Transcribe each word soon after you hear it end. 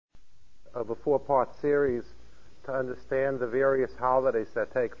of a four-part series to understand the various holidays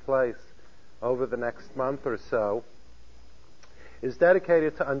that take place over the next month or so, is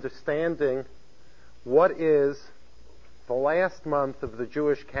dedicated to understanding what is the last month of the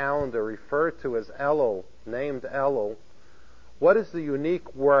Jewish calendar referred to as Elul, named Elul. What is the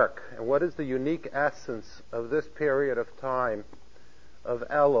unique work and what is the unique essence of this period of time of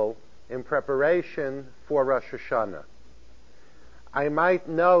Elul in preparation for Rosh Hashanah? I might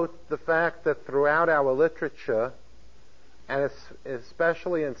note the fact that throughout our literature, and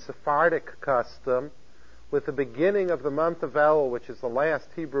especially in Sephardic custom, with the beginning of the month of Elul, which is the last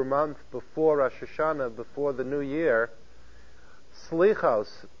Hebrew month before Rosh Hashanah, before the New Year, Slichos,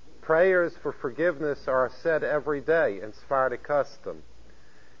 prayers for forgiveness, are said every day in Sephardic custom.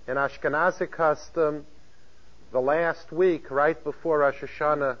 In Ashkenazic custom, the last week, right before Rosh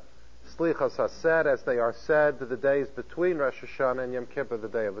Hashanah, Slichos are said, as they are said the days between Rosh Hashanah and Yom Kippur, the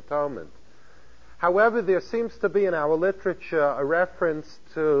Day of Atonement. However, there seems to be in our literature a reference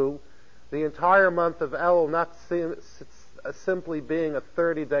to the entire month of Elul not simply being a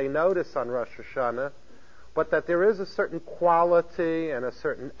 30-day notice on Rosh Hashanah, but that there is a certain quality and a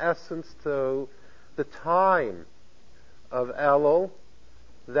certain essence to the time of Elul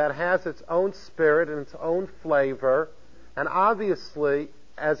that has its own spirit and its own flavor, and obviously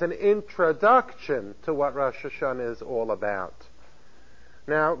as an introduction to what Rosh Hashanah is all about.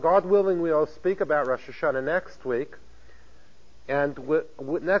 Now, God willing, we'll speak about Rosh Hashanah next week, and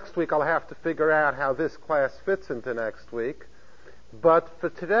next week I'll have to figure out how this class fits into next week. But for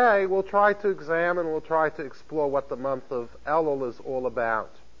today, we'll try to examine, we'll try to explore what the month of Elul is all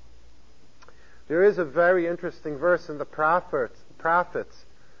about. There is a very interesting verse in the prophets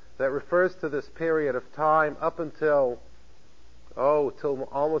that refers to this period of time up until till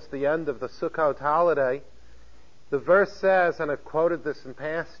almost the end of the Sukkot holiday. The verse says, and I've quoted this in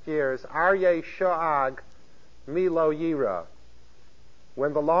past years, Aryeh sho'ag mi lo yira.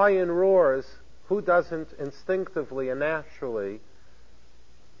 When the lion roars, who doesn't instinctively and naturally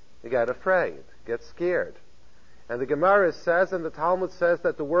get afraid, get scared? And the Gemara says, and the Talmud says,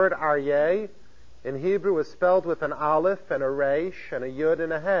 that the word Aryeh in Hebrew is spelled with an aleph and a resh and a yud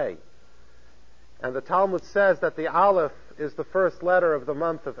and a hey. And the Talmud says that the aleph is the first letter of the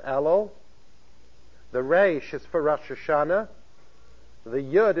month of Elul, the resh is for Rosh Hashanah, the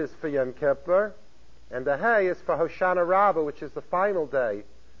yud is for Yom Kippur, and the hey is for Hoshana Rabbah, which is the final day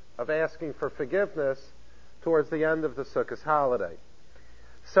of asking for forgiveness towards the end of the Sukkot holiday.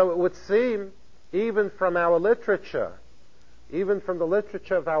 So it would seem, even from our literature, even from the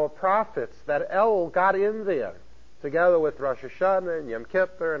literature of our prophets, that Elul got in there, together with Rosh Hashanah and Yom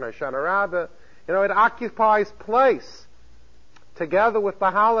Kippur and Hoshana Rabbah. It occupies place together with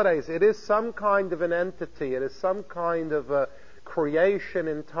the holidays. It is some kind of an entity. It is some kind of a creation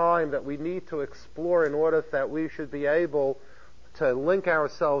in time that we need to explore in order that we should be able to link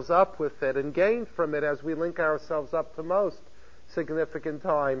ourselves up with it and gain from it as we link ourselves up to most significant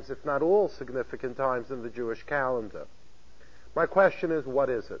times, if not all significant times in the Jewish calendar. My question is, what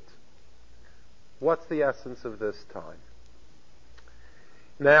is it? What's the essence of this time?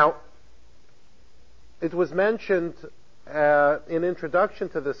 Now, it was mentioned in introduction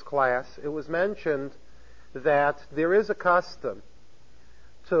to this class, it was mentioned that there is a custom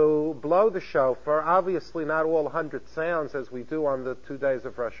to blow the shofar, obviously not all 100 sounds as we do on the 2 days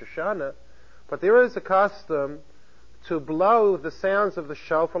of Rosh Hashanah, but there is a custom to blow the sounds of the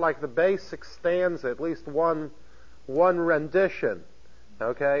shofar like the basic stanza, at least one rendition,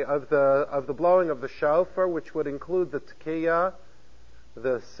 okay, of the blowing of the shofar, which would include the tekiah,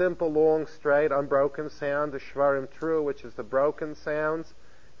 the simple, long, straight, unbroken sound, the shvarim tru, which is the broken sounds,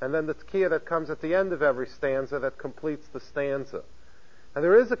 and then the tekiah that comes at the end of every stanza that completes the stanza. And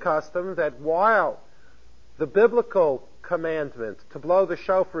there is a custom that while the biblical commandment to blow the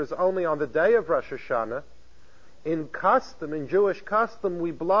shofar is only on the day of Rosh Hashanah, in Jewish custom,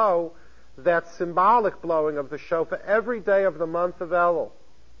 we blow that symbolic blowing of the shofar every day of the month of Elul.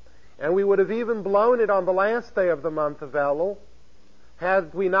 And we would have even blown it on the last day of the month of Elul,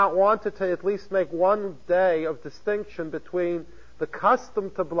 had we not wanted to at least make one day of distinction between the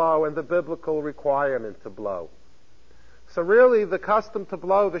custom to blow and the biblical requirement to blow. So really, the custom to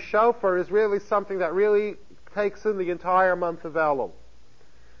blow the shofar is really something that really takes in the entire month of Elul.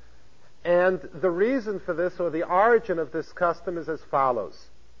 And the reason for this, or the origin of this custom, is as follows.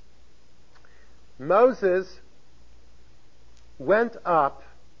 Moses went up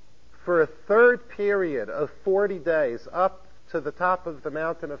for a third period of 40 days up to the top of the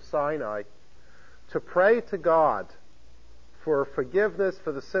mountain of Sinai to pray to God for forgiveness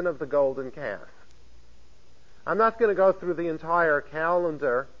for the sin of the golden calf. I'm not going to go through the entire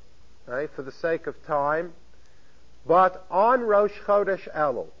calendar right, for the sake of time. But on Rosh Chodesh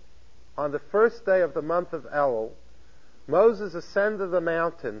Elul, on the first day of the month of Elul, Moses ascended the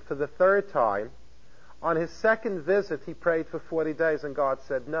mountain for the third time. On his second visit, he prayed for 40 days, and God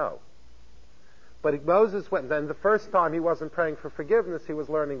said no. But Moses went, then the first time he wasn't praying for forgiveness, he was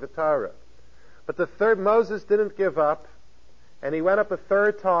learning the Torah. But the third, Moses didn't give up, and he went up a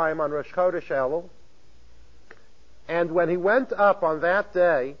third time on Rosh Chodesh Elul. And when he went up on that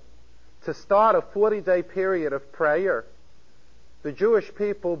day to start a 40-day period of prayer, the Jewish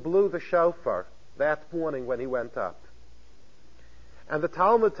people blew the shofar that morning when he went up. And the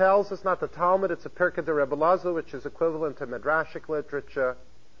Talmud tells us, not the Talmud, it's a Pirkei de Rebbe Elazar, which is equivalent to Midrashic literature,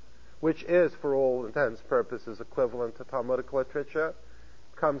 which is, for all intents and purposes, equivalent to Talmudic literature,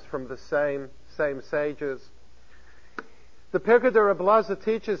 comes from the same sages. The Pirkei de Rebbe Elazar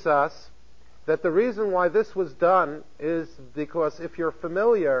teaches us that the reason why this was done is because, if you're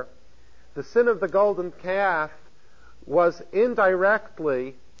familiar, the sin of the golden calf was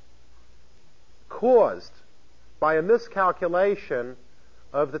indirectly caused by a miscalculation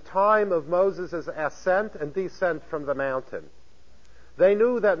of the time of Moses' ascent and descent from the mountain. They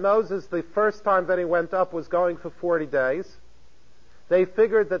knew that Moses, the first time that he went up, was going for 40 days. They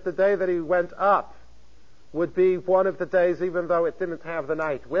figured that the day that he went up would be one of the days, even though it didn't have the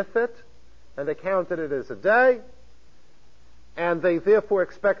night with it, and they counted it as a day, and they therefore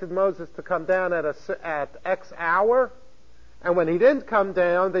expected Moses to come down at X hour, and when he didn't come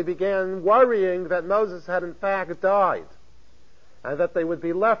down, they began worrying that Moses had in fact died, and that they would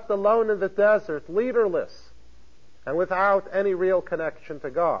be left alone in the desert, leaderless, and without any real connection to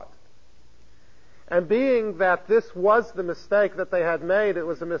God. And being that this was the mistake that they had made, it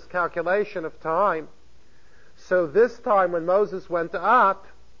was a miscalculation of time, so this time when Moses went up,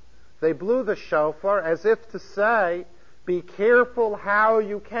 they blew the shofar as if to say, be careful how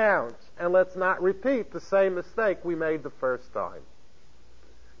you count, and let's not repeat the same mistake we made the first time.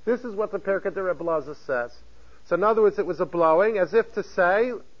 This is what the Pirkei de Rebbe Elazar says. So in other words, it was a blowing as if to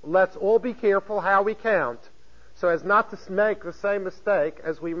say, let's all be careful how we count, so as not to make the same mistake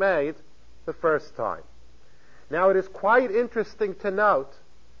as we made the first time. Now it is quite interesting to note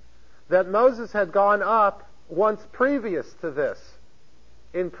that Moses had gone up once previous to this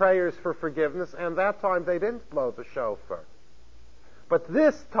in prayers for forgiveness, and that time they didn't blow the shofar. But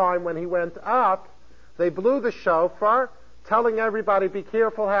this time when he went up, they blew the shofar, telling everybody, be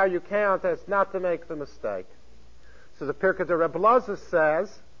careful how you count as not to make the mistake. So the Pirkei de Rebbe Elazar says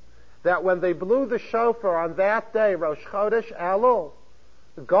that when they blew the shofar on that day, Rosh Chodesh Elul,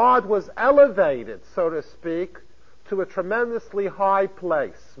 God was elevated, so to speak, to a tremendously high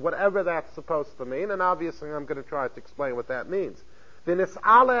place, whatever that's supposed to mean, and obviously I'm going to try to explain what that means.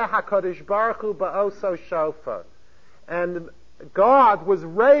 V'nis'aleh HaKadosh Baruch Hu ba'oso shofar. And God was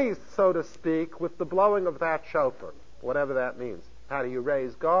raised, so to speak, with the blowing of that shofar, whatever that means. How do you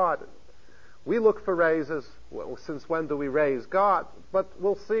raise God? We look for raises. Well, since when do we raise God? But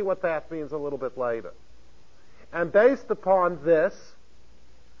we'll see what that means a little bit later. And based upon this,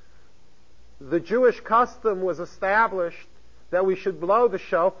 the Jewish custom was established that we should blow the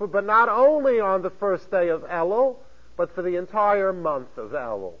shofar, but not only on the first day of Elul, but for the entire month of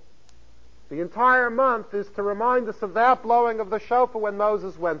Elul. The entire month is to remind us of that blowing of the shofar when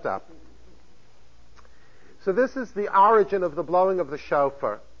Moses went up. So this is the origin of the blowing of the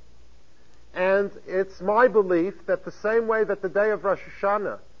shofar. And it's my belief that the same way that the day of Rosh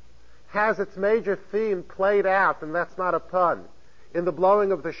Hashanah has its major theme played out, and that's not a pun, in the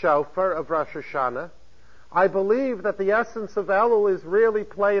blowing of the shofar of Rosh Hashanah, I believe that the essence of Elul is really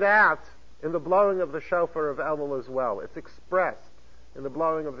played out in the blowing of the shofar of Elul as well. It's expressed in the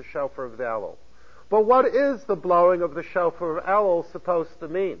blowing of the shofar of the Elul. But what is the blowing of the shofar of Elul supposed to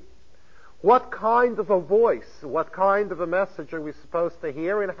mean? What kind of a voice, what kind of a message are we supposed to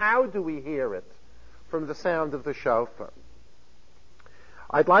hear, and how do we hear it from the sound of the shofar?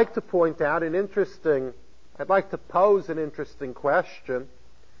 I'd like to point out I'd like to pose an interesting question.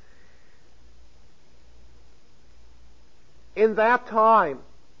 In that time,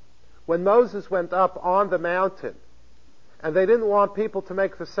 when Moses went up on the mountain, and they didn't want people to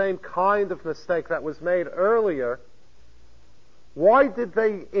make the same kind of mistake that was made earlier, why did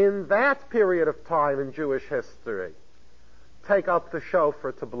they, in that period of time in Jewish history, take up the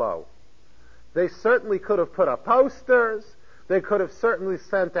shofar to blow? They certainly could have put up posters. They could have certainly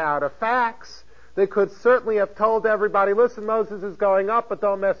sent out a fax. They could certainly have told everybody, listen, Moses is going up, but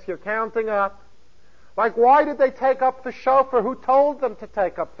don't mess your counting up. Like, why did they take up the shofar? Who told them to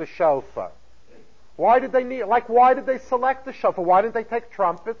take up the shofar? Why did they select the shofar? Why didn't they take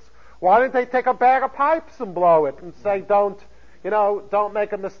trumpets? Why didn't they take a bag of pipes and blow it and say, don't don't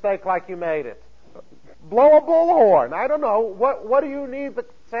make a mistake like you made it. Blow a bullhorn. I don't know. What do you need the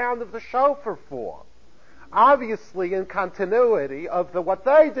sound of the shofar for? Obviously, in continuity of what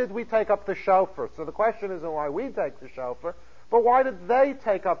they did, we take up the shofar. So the question isn't why we take the shofar, but why did they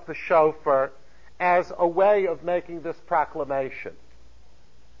take up the shofar as a way of making this proclamation?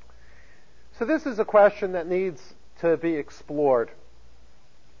 So this is a question that needs to be explored.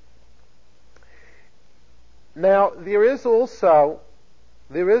 Now, there is also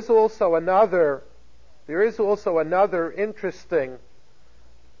another interesting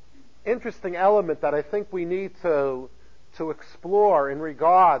element that I think we need to explore in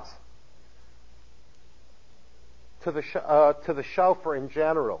regards to the shofar in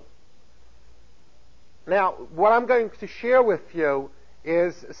general. Now, what I'm going to share with you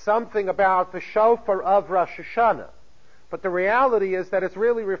is something about the shofar of Rosh Hashanah. But the reality is that it's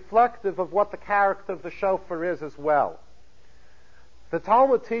really reflective of what the character of the shofar is as well. The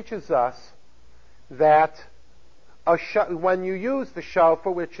Talmud teaches us that when you use the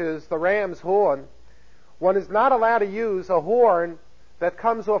shofar, which is the ram's horn, one is not allowed to use a horn that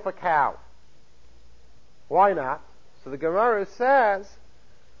comes off a cow. Why not? So the Gemara says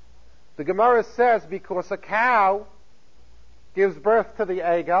because a cow gives birth to the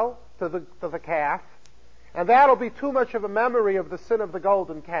egel, to the calf, and that'll be too much of a memory of the sin of the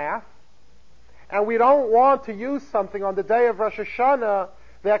golden calf. And we don't want to use something on the day of Rosh Hashanah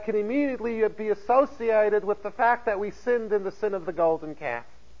that can immediately be associated with the fact that we sinned in the sin of the golden calf.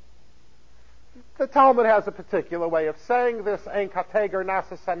 The Talmud has a particular way of saying this, ein kateger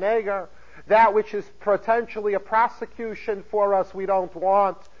nasa saneger, that which is potentially a prosecution for us we don't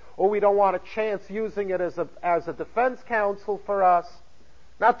want, or we don't want a chance using it as a defense counsel for us.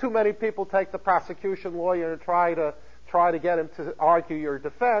 Not too many people take the prosecution lawyer and try to get him to argue your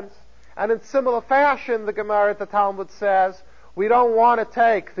defense. And in similar fashion, the Gemara at the Talmud says, we don't want to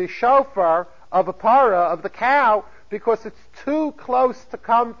take the shofar of a parah, of the cow, because it's too close to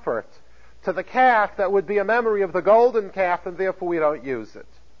comfort to the calf that would be a memory of the golden calf, and therefore we don't use it.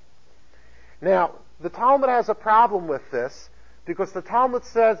 Now, the Talmud has a problem with this, because the Talmud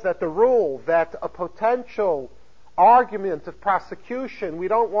says that the rule that a potential argument of prosecution, we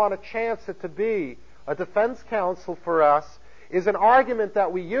don't want to chance it to be a defense counsel for us, is an argument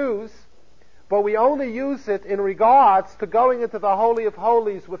that we use, but we only use it in regards to going into the Holy of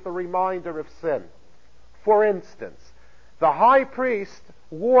Holies with a reminder of sin. For instance, the high priest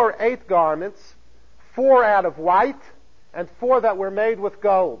wore 8 garments, 4 out of white, and 4 that were made with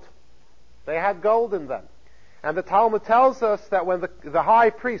gold. They had gold in them. And the Talmud tells us that when the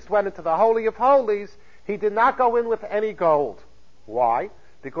high priest went into the Holy of Holies, he did not go in with any gold. Why?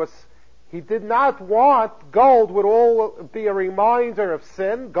 Because he did not want gold would all be a reminder of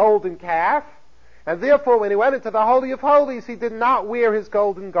sin, golden calf, and therefore when he went into the Holy of Holies, he did not wear his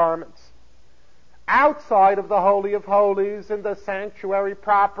golden garments. Outside of the Holy of Holies, in the sanctuary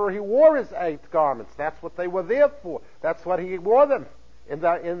proper, he wore his 8 garments. That's what they were there for. That's what he wore them in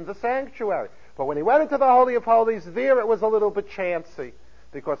the sanctuary. But when he went into the Holy of Holies, there it was a little bit chancy,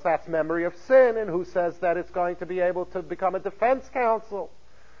 because that's memory of sin, and who says that it's going to be able to become a defense counsel?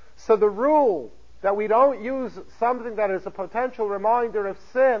 So the rule that we don't use something that is a potential reminder of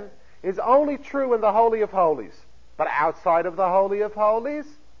sin is only true in the Holy of Holies. But outside of the Holy of Holies,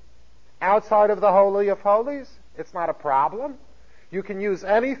 it's not a problem. You can use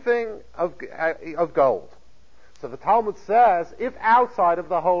anything of gold. So the Talmud says, if outside of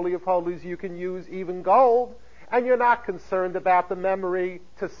the Holy of Holies you can use even gold, and you're not concerned about the memory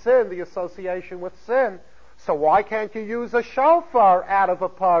to sin, the association with sin, so why can't you use a shofar out of a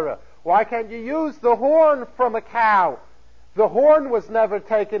parah? Why can't you use the horn from a cow? The horn was never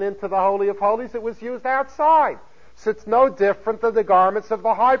taken into the Holy of Holies, it was used outside. So it's no different than the garments of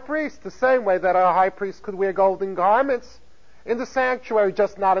the high priest, the same way that a high priest could wear golden garments in the sanctuary,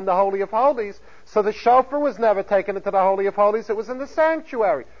 just not in the Holy of Holies. So the shofar was never taken into the Holy of Holies, it was in the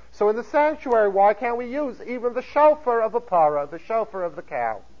sanctuary. So in the sanctuary, why can't we use even the shofar of a parah, the shofar of the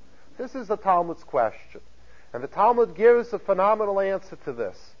cow? This is the Talmud's question. And the Talmud gives a phenomenal answer to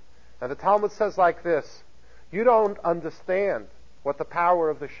this. And the Talmud says like this: you don't understand what the power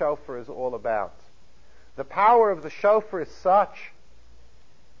of the shofar is all about. The power of the shofar is such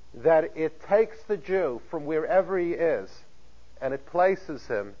that it takes the Jew from wherever he is and it places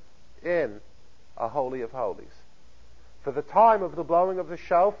him in a Holy of Holies. For the time of the blowing of the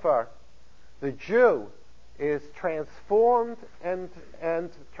shofar, the Jew is transformed and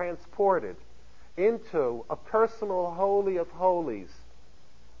transported into a personal Holy of Holies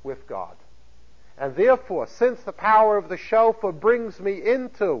with God. And therefore, since the power of the shofar brings me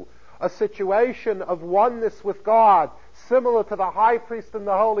into a situation of oneness with God, similar to the high priest in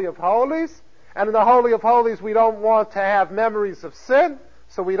the Holy of Holies. And in the Holy of Holies, we don't want to have memories of sin,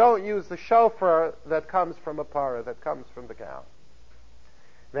 so we don't use the shofar that comes from a parah, that comes from the cow.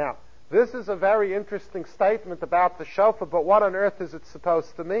 Now, this is a very interesting statement about the shofar, but what on earth is it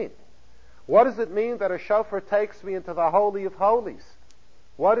supposed to mean? What does it mean that a shofar takes me into the Holy of Holies?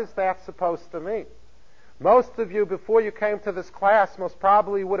 What is that supposed to mean? Most of you, before you came to this class, most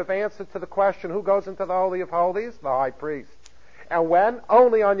probably would have answered to the question, who goes into the Holy of Holies? The high priest. And when?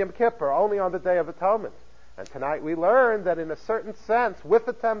 Only on Yom Kippur, only on the Day of Atonement. And tonight we learn that in a certain sense, with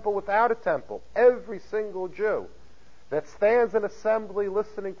a temple, without a temple, every single Jew that stands in assembly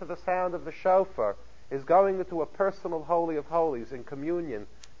listening to the sound of the shofar is going into a personal Holy of Holies in communion,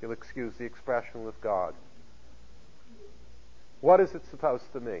 you'll excuse the expression, with God. What is it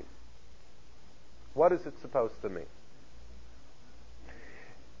supposed to mean? What is it supposed to mean?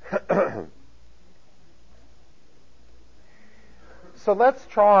 So let's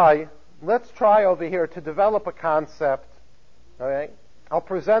try over here to develop a concept. Okay? I'll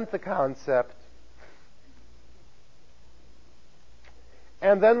present the concept,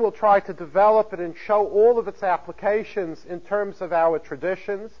 and then we'll try to develop it and show all of its applications in terms of our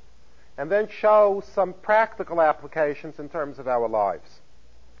traditions, and then show some practical applications in terms of our lives.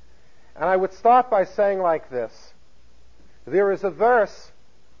 And I would start by saying like this. There is a verse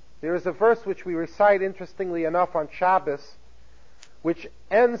which we recite, interestingly enough, on Shabbos, which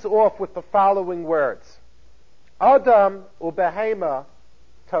ends off with the following words: Adam ubehema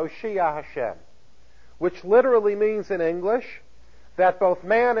toshia Hashem, which literally means in English that both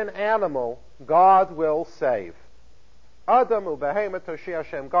man and animal God will save. Adam ubehema toshia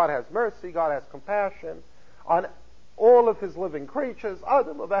Hashem. God has mercy, God has compassion on all of his living creatures.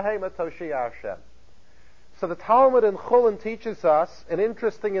 Adam ubehema toshia Hashem. So the Talmud in Chulin teaches us an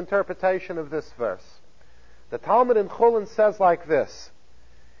interesting interpretation of this verse. The Talmud in Chulin says like this,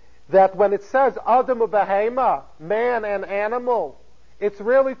 that when it says Adam ubehema, man and animal, it's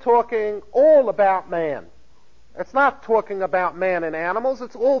really talking all about man. It's not talking about man and animals,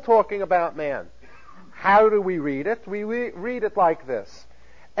 it's all talking about man. How do we read it? We read it like this.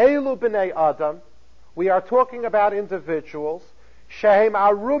 Elu b'nei Adam, we are talking about individuals, shehem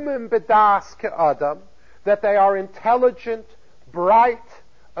arumim b'das ke'adam, that they are intelligent, bright,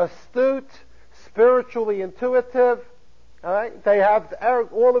 astute, spiritually intuitive. All right? They have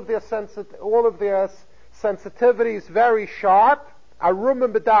all of their sensitivities very sharp.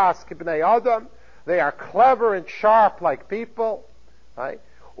 Arumim b'das k'bnei Adam. They are clever and sharp like people. Right?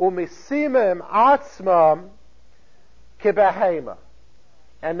 Umisimim atzmam k'behema.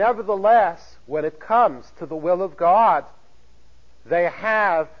 And nevertheless, when it comes to the will of God, they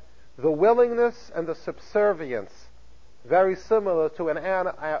have the willingness and the subservience very similar to an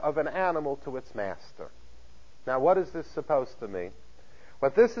animal to its master. Now, what is this supposed to mean?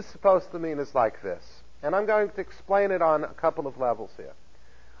 What this is supposed to mean is like this, and I'm going to explain it on a couple of levels here.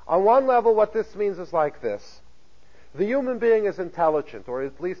 On one level, what this means is like this. The human being is intelligent, or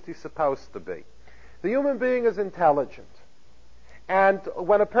at least he's supposed to be. The human being is intelligent. And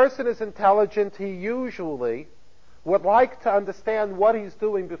when a person is intelligent, he usually would like to understand what he's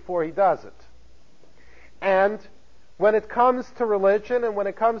doing before he does it. And when it comes to religion and when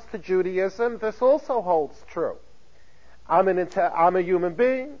it comes to Judaism, this also holds true. I'm a human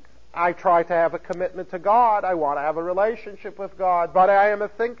being. I try to have a commitment to God. I want to have a relationship with God. But I am a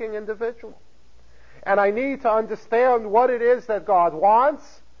thinking individual. And I need to understand what it is that God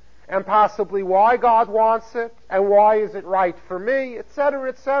wants, and possibly why God wants it, and why is it right for me,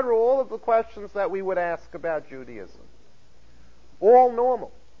 etc., all of the questions that we would ask about Judaism. All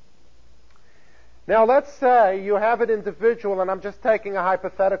normal. Now let's say you have an individual, and I'm just taking a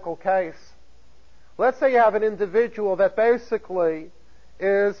hypothetical case. Let's say you have an individual that basically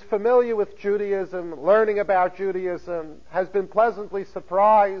is familiar with Judaism, learning about Judaism, has been pleasantly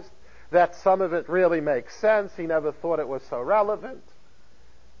surprised that some of it really makes sense. He never thought it was so relevant.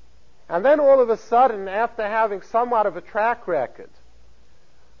 And then all of a sudden, after having somewhat of a track record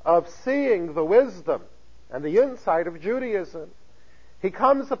of seeing the wisdom and the insight of Judaism, he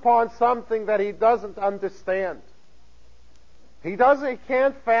comes upon something that he doesn't understand. He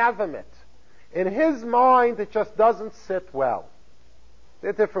can't fathom it. In his mind, it just doesn't sit well. There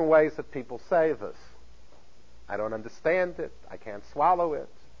are different ways that people say this. I don't understand it. I can't swallow it.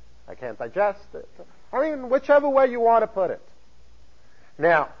 I can't digest it. I mean, whichever way you want to put it.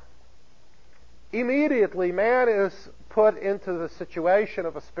 Now, immediately, man is put into the situation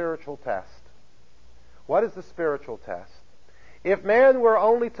of a spiritual test. What is the spiritual test? If man were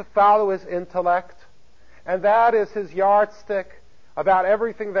only to follow his intellect, and that is his yardstick about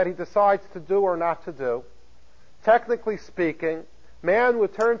everything that he decides to do or not to do, technically speaking, man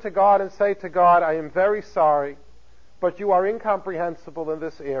would turn to God and say to God, I am very sorry, but you are incomprehensible in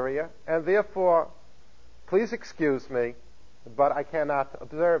this area, and therefore, please excuse me, but I cannot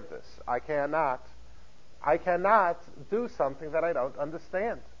observe this. I cannot do something that I don't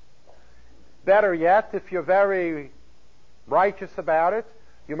understand. Better yet, if you're very righteous about it,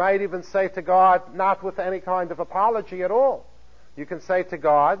 you might even say to God, not with any kind of apology at all. You can say to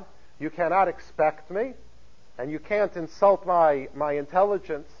God, you cannot expect me, and you can't insult my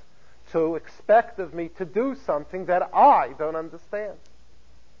intelligence to expect of me to do something that I don't understand.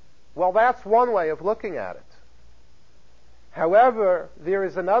 Well, that's one way of looking at it. However, there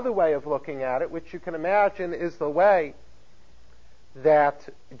is another way of looking at it, which you can imagine is the way that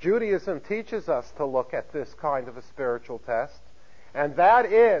Judaism teaches us to look at this kind of a spiritual test, and that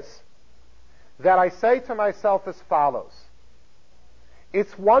is that I say to myself as follows: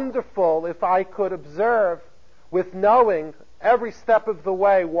 it's wonderful if I could observe with knowing every step of the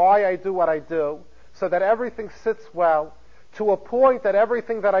way why I do what I do, so that everything sits well, to a point that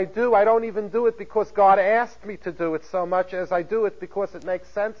everything that I do, I don't even do it because God asked me to do it so much as I do it because it makes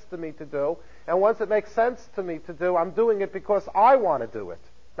sense to me to do. And once it makes sense to me to do, I'm doing it because I want to do it,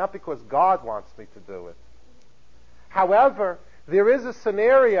 not because God wants me to do it. However, there is a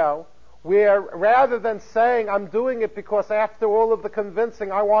scenario where rather than saying I'm doing it because after all of the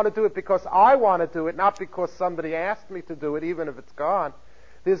convincing I want to do it because I want to do it, not because somebody asked me to do it, even if it's God,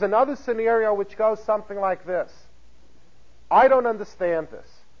 there's another scenario which goes something like this. I don't understand this.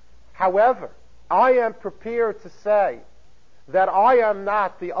 However, I am prepared to say that I am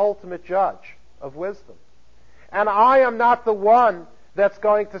not the ultimate judge of wisdom. And I am not the one that's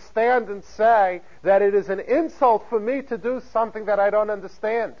going to stand and say that it is an insult for me to do something that I don't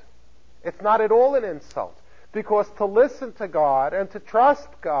understand. It's not at all an insult. Because to listen to God and to trust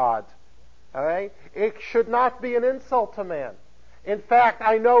God, okay, it should not be an insult to man. In fact,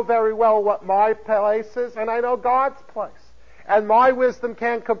 I know very well what my place is, and I know God's place. And my wisdom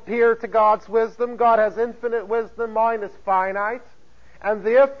can't compare to God's wisdom. God has infinite wisdom. Mine is finite. And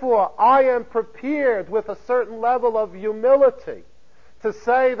therefore, I am prepared with a certain level of humility to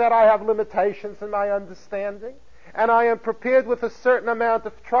say that I have limitations in my understanding. And I am prepared with a certain amount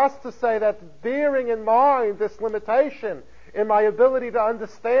of trust to say that bearing in mind this limitation in my ability to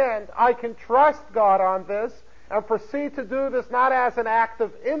understand, I can trust God on this and proceed to do this not as an act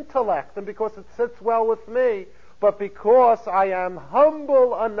of intellect and because it sits well with me, but because I am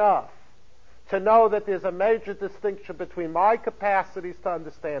humble enough to know that there's a major distinction between my capacities to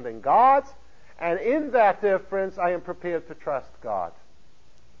understanding God's, and in that difference I am prepared to trust God.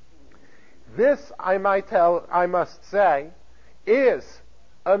 This, I must say, is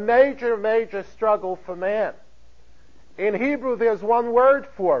a major, major struggle for man. In Hebrew, there's one word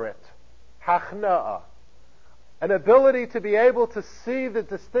for it, hachna'ah, an ability to be able to see the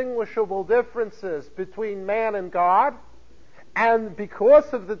distinguishable differences between man and God, and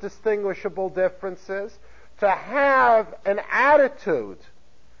because of the distinguishable differences, to have an attitude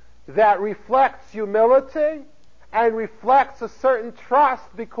that reflects humility and reflects a certain trust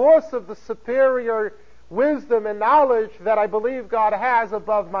because of the superior wisdom and knowledge that I believe God has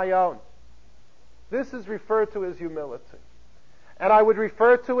above my own. This is referred to as humility. And I would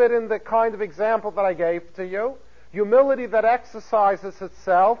refer to it in the kind of example that I gave to you. Humility that exercises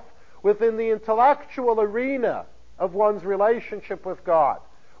itself within the intellectual arena of one's relationship with God,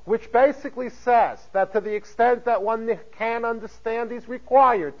 which basically says that to the extent that one can understand, he's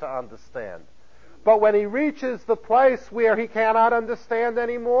required to understand. But when he reaches the place where he cannot understand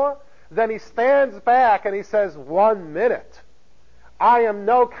anymore, then he stands back and he says, 1 minute. I am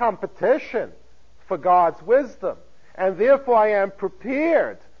no competition for God's wisdom, and therefore I am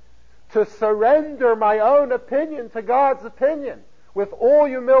prepared to surrender my own opinion to God's opinion with all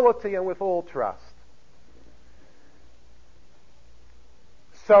humility and with all trust.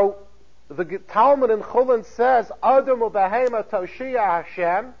 So the Talmud in Chulin says, Adam u'behema toshia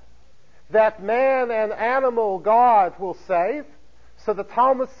Hashem, that man and animal God will save. So the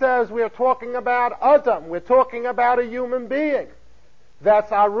Talmud says we are talking about Adam, we're talking about a human being. That's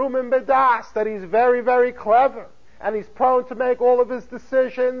Arum Bedas, that he's very, very clever. And he's prone to make all of his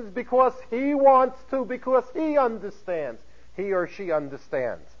decisions because he wants to, because he understands. He or she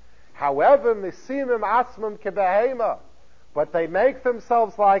understands. However, misimim asmim kebehema, but they make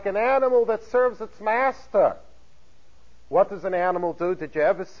themselves like an animal that serves its master. What does an animal do? Did you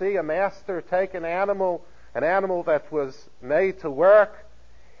ever see a master take an animal that was made to work,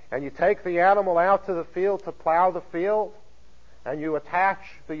 and you take the animal out to the field to plow the field, and you attach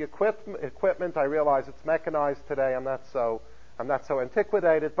the equipment. I realize it's mechanized today. I'm not so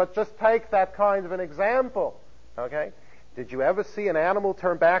antiquated, but just take that kind of an example. Okay? Did you ever see an animal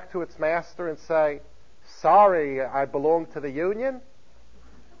turn back to its master and say, "Sorry, I belong to the union,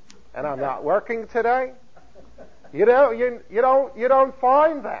 and I'm not working today"? You don't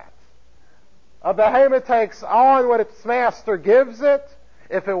find that. A behemoth takes on what its master gives it.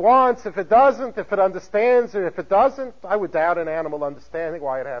 If it wants, if it doesn't, if it understands, or if it doesn't. I would doubt an animal understanding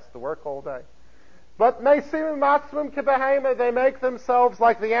why it has to work all day. But Mesim Matzmum Kibahema, they make themselves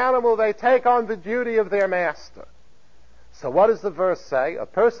like the animal, they take on the duty of their master. So what does the verse say? A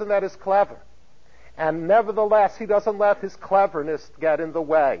person that is clever, and nevertheless he doesn't let his cleverness get in the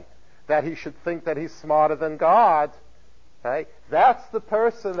way, that he should think that he's smarter than God, okay? That's the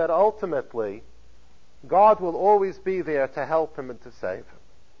person that ultimately God will always be there to help him and to save him.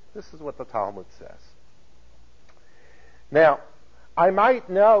 This is what the Talmud says. Now, I might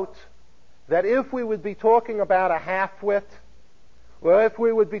note that if we would be talking about a half-wit, or if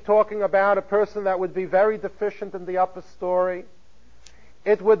we would be talking about a person that would be very deficient in the upper story,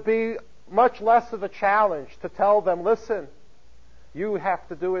 it would be much less of a challenge to tell them, listen, you have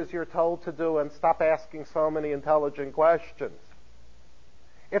to do as you're told to do and stop asking so many intelligent questions.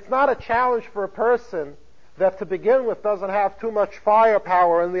 It's not a challenge for a person that to begin with doesn't have too much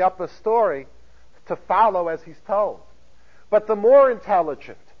firepower in the upper story to follow as he's told. But the more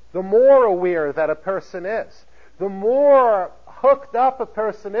intelligent, the more aware that a person is, the more hooked up a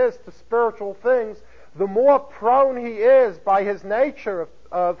person is to spiritual things, the more prone he is by his nature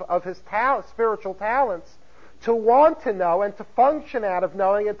of his spiritual talents to want to know and to function out of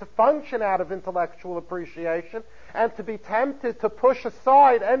knowing and to function out of intellectual appreciation and to be tempted to push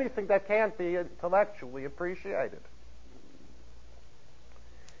aside anything that can't be intellectually appreciated.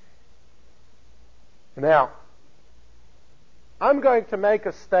 Now, I'm going to make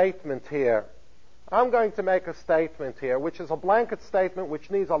a statement here. Which is a blanket statement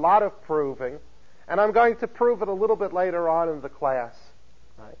which needs a lot of proving, and I'm going to prove it a little bit later on in the class.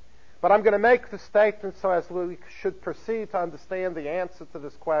 Right? But I'm going to make the statement so as we should proceed to understand the answer to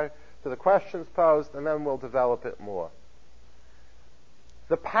the questions posed, and then we'll develop it more.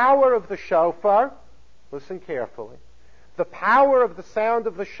 The power of the shofar, listen carefully, the power of the sound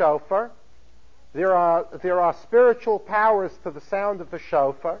of the shofar, there are spiritual powers to the sound of the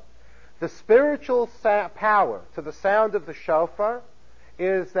shofar. The spiritual power to the sound of the shofar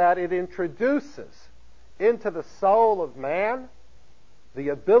is that it introduces into the soul of man the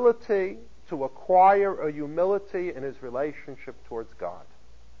ability to acquire a humility in his relationship towards God.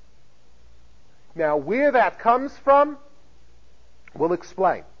 Now, where that comes from, we'll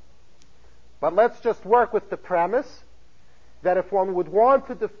explain. But let's just work with the premise that if one would want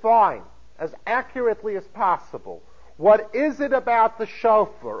to define as accurately as possible what is it about the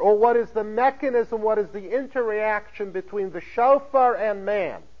shofar, or what is the mechanism, what is the interaction between the shofar and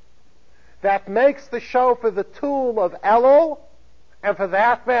man that makes the shofar the tool of Elul, and for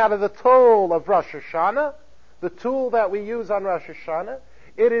that matter the tool of Rosh Hashanah, the tool that we use on Rosh Hashanah,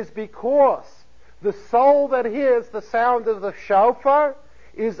 it is because the soul that hears the sound of the shofar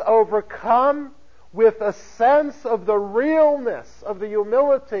is overcome with a sense of the realness of the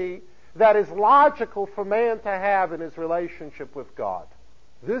humility that is logical for man to have in his relationship with God.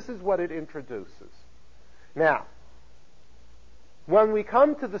 This is what it introduces. Now, when we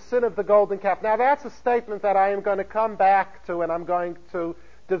come to the sin of the golden calf, now that's a statement that I am going to come back to, and I'm going to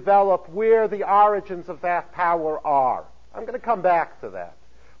develop where the origins of that power are. I'm going to come back to that.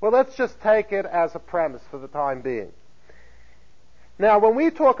 Well, let's just take it as a premise for the time being. Now, when we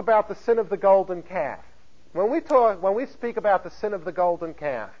talk about the sin of the golden calf, when we speak about the sin of the golden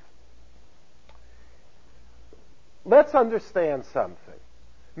calf, let's understand something.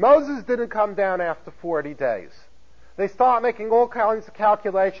 Moses didn't come down after 40 days. They start making all kinds of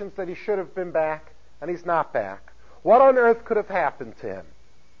calculations that he should have been back, and he's not back. What on earth could have happened to him?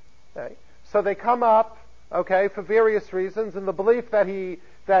 Okay? So they come up, okay, for various reasons, in the belief that he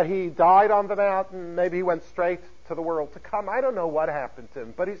died on the mountain, maybe he went straight to the world to come. I don't know what happened to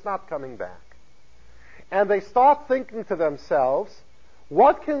him, but he's not coming back. And they start thinking to themselves,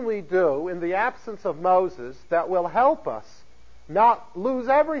 what can we do in the absence of Moses that will help us not lose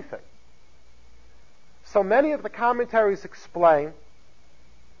everything? So many of the commentaries explain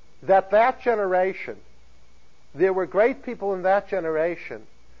that generation, there were great people in that generation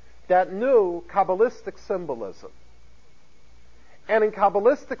that knew Kabbalistic symbolism. And in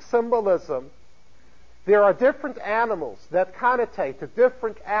Kabbalistic symbolism, there are different animals that connotate to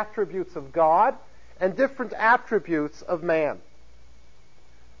different attributes of God and different attributes of man.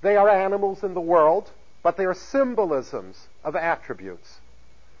 They are animals in the world, but they are symbolisms of attributes.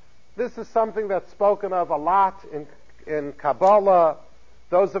 This is something that's spoken of a lot in Kabbalah,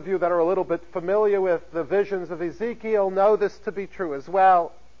 Those of you that are a little bit familiar with the visions of Ezekiel know this to be true as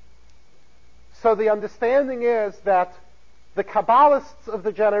well. So the understanding is that the Kabbalists of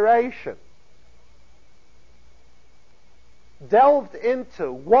the generation delved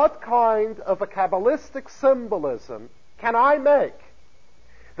into what kind of a Kabbalistic symbolism can I make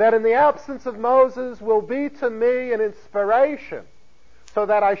that in the absence of Moses will be to me an inspiration so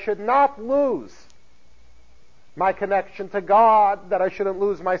that I should not lose my connection to God, that I shouldn't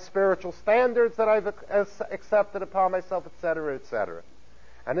lose my spiritual standards that I've accepted upon myself, etc., etc.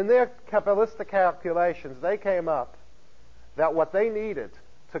 And in their Kabbalistic calculations, they came up that what they needed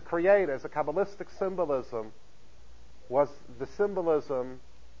to create as a Kabbalistic symbolism was the symbolism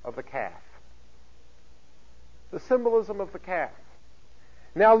of the calf. The symbolism of the calf.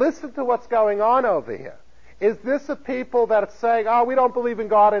 Now listen to what's going on over here. Is this a people that are saying, oh, we don't believe in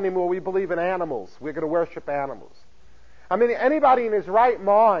God anymore, we believe in animals, we're going to worship animals? I mean, anybody in his right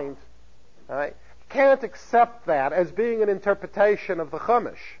mind, right, can't accept that as being an interpretation of the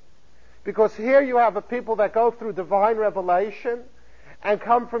Chumash. Because here you have a people that go through divine revelation and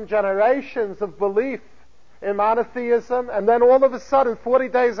come from generations of belief in monotheism, and then all of a sudden, 40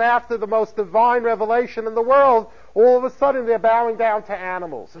 days after the most divine revelation in the world, all of a sudden they're bowing down to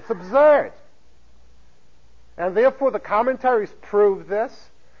animals. It's absurd. And therefore the commentaries prove this,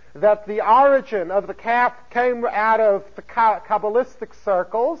 that the origin of the calf came out of the Kabbalistic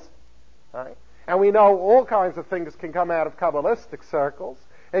circles, right? And we know all kinds of things can come out of Kabbalistic circles.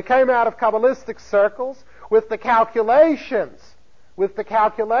 It came out of Kabbalistic circles with the calculations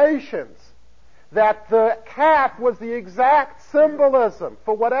that the calf was the exact symbolism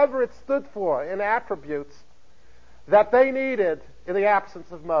for whatever it stood for in attributes that they needed in the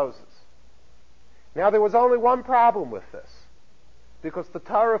absence of Moses. Now there was only one problem with this, because the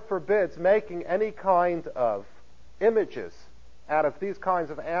Torah forbids making any kind of images out of these kinds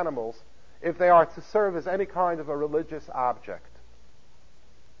of animals if they are to serve as any kind of a religious object.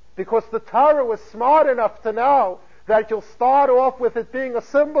 Because the Torah was smart enough to know that you'll start off with it being a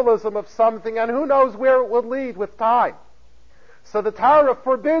symbolism of something, and who knows where it will lead with time. So the Torah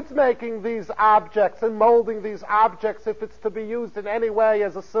forbids making these objects and molding these objects if it's to be used in any way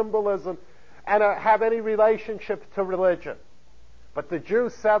as a symbolism and have any relationship to religion. But the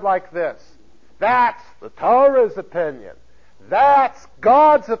Jews said like this: that's the Torah's opinion. That's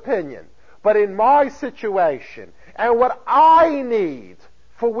God's opinion. But in my situation, and what I need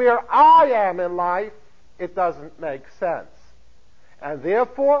for where I am in life, it doesn't make sense. And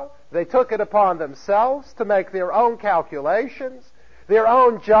therefore, they took it upon themselves to make their own calculations, their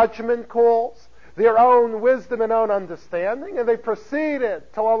own judgment calls, their own wisdom and own understanding, and they proceeded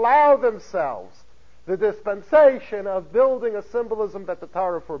to allow themselves the dispensation of building a symbolism that the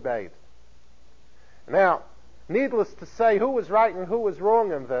Torah forbade. Now, needless to say, who was right and who was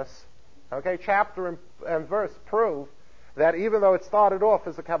wrong in this? Okay, chapter and verse prove that even though it started off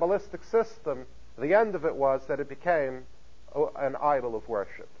as a Kabbalistic system, the end of it was that it became an idol of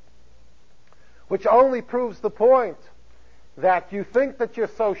worship. Which only proves the point that you think that you're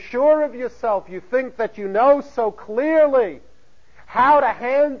so sure of yourself, you think that you know so clearly how to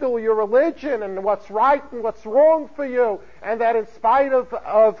handle your religion and what's right and what's wrong for you, and that in spite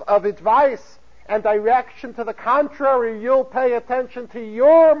of advice and direction to the contrary, you'll pay attention to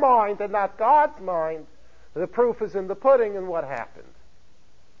your mind and not God's mind. The proof is in the pudding and what happened.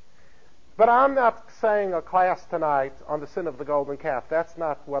 But I'm not saying a class tonight on the sin of the golden calf. That's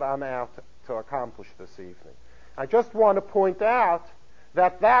not what I'm out to accomplish this evening. I just want to point out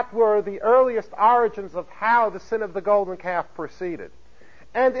that were the earliest origins of how the sin of the golden calf proceeded.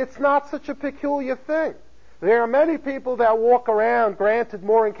 And it's not such a peculiar thing. There are many people that walk around, granted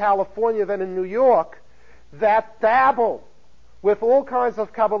more in California than in New York, that dabble with all kinds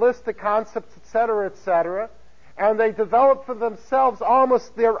of Kabbalistic concepts, etc., and they develop for themselves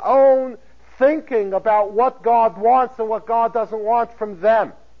almost their own thinking about what God wants and what God doesn't want from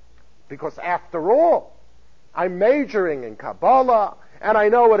them. Because after all, I'm majoring in Kabbalah, and I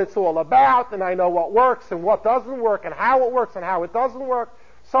know what it's all about, and I know what works and what doesn't work, and how it works and how it doesn't work.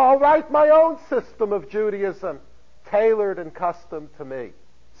 So I'll write my own system of Judaism, tailored and custom to me.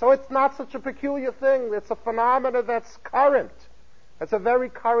 So it's not such a peculiar thing. It's a phenomenon that's current. It's a very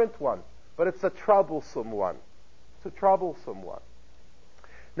current one, but it's a troublesome one. It's a troublesome one.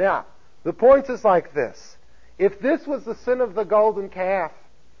 Now, the point is like this. If this was the sin of the golden calf,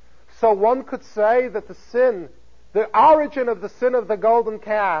 so one could say that the origin of the sin of the golden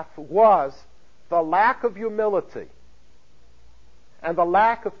calf was the lack of humility and the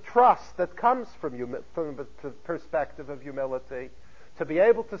lack of trust that comes from the perspective of humility, to be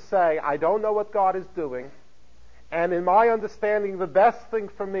able to say, I don't know what God is doing, And in my understanding, the best thing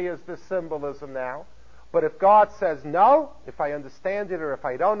for me is this symbolism now. But if God says no, if I understand it or if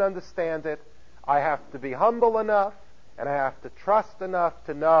I don't understand it, I have to be humble enough and I have to trust enough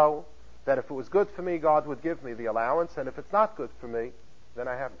to know that if it was good for me, God would give me the allowance, and if it's not good for me, then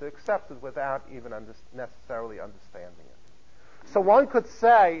I have to accept it without even necessarily understanding it. So one could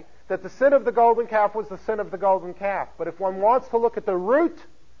say that the sin of the golden calf was the sin of the golden calf. But if one wants to look at the root,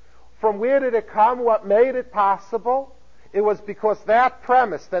 from where did it come, what made it possible, it was because that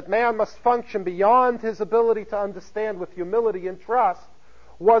premise, that man must function beyond his ability to understand with humility and trust,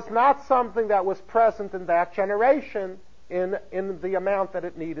 was not something that was present in that generation in the amount that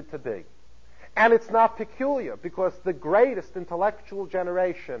it needed to be. And it's not peculiar, because the greatest intellectual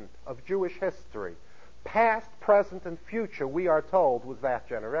generation of Jewish history, past, present, and future, we are told, was that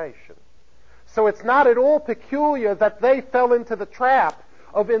generation. So it's not at all peculiar that they fell into the trap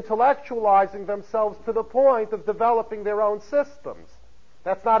of intellectualizing themselves to the point of developing their own systems.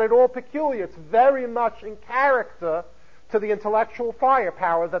 That's not at all peculiar. It's very much in character to the intellectual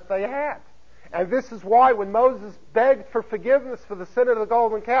firepower that they had. And this is why when Moses begged for forgiveness for the sin of the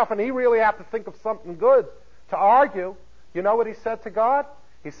golden calf, and he really had to think of something good to argue, you know what he said to God?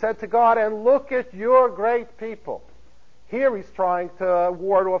 He said to God, and look at your great people. Here he's trying to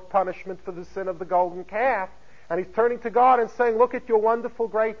ward off punishment for the sin of the golden calf, and he's turning to God and saying, look at your wonderful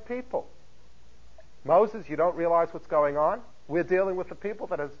great people. Moses, you don't realize what's going on? We're dealing with a people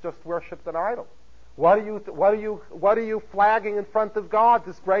that has just worshipped an idol. What are you flagging in front of God,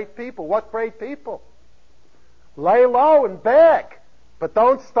 this great people? What great people? Lay low and beg. But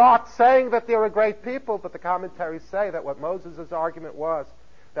don't start saying that they're a great people. But the commentaries say that what Moses' argument was,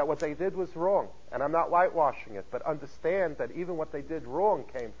 that what they did was wrong. And I'm not whitewashing it, but understand that even what they did wrong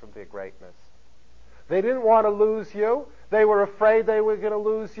came from their greatness. They didn't want to lose you. They were afraid they were going to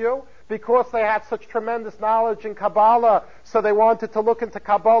lose you because they had such tremendous knowledge in Kabbalah, so they wanted to look into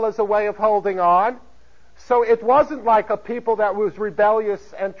Kabbalah as a way of holding on. So it wasn't like a people that was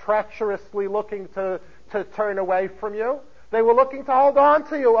rebellious and treacherously looking to turn away from you. They were looking to hold on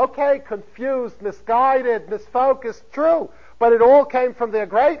to you. Okay, confused, misguided, misfocused, true. But it all came from their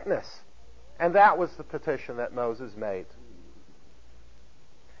greatness. And that was the petition that Moses made.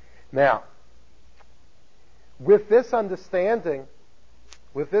 Now, with this understanding,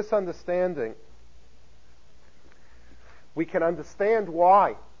 we can understand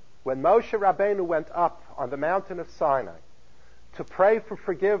why, when Moshe Rabbeinu went up on the mountain of Sinai to pray for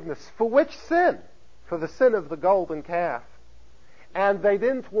forgiveness, for which sin? For the sin of the golden calf. And they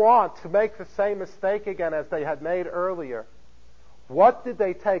didn't want to make the same mistake again as they had made earlier. What did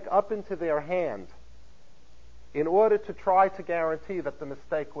they take up into their hand in order to try to guarantee that the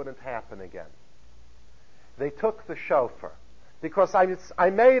mistake wouldn't happen again? They took the shofar. Because I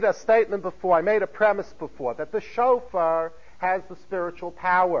made a statement before, I made a premise before, that the shofar has the spiritual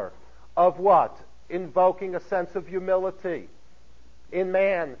power of what? Invoking a sense of humility in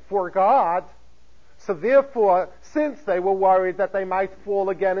man for God. So therefore, since they were worried that they might fall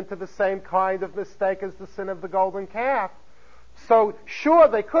again into the same kind of mistake as the sin of the golden calf, so sure,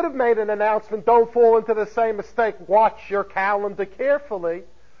 they could have made an announcement, don't fall into the same mistake, watch your calendar carefully,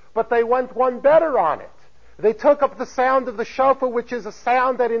 but they went one better on it. They took up the sound of the shofar, which is a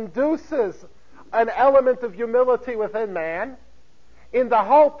sound that induces an element of humility within man, in the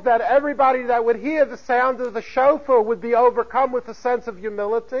hope that everybody that would hear the sound of the shofar would be overcome with a sense of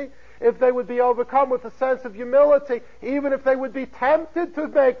humility. If they would be overcome with a sense of humility, even if they would be tempted to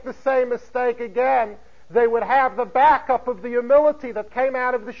make the same mistake again, they would have the backup of the humility that came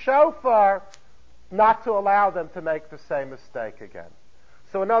out of the shofar not to allow them to make the same mistake again.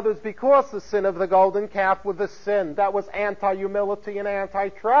 So in other words, because the sin of the golden calf was a sin that was anti-humility and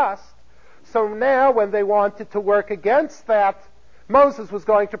anti-trust, so now when they wanted to work against that, Moses was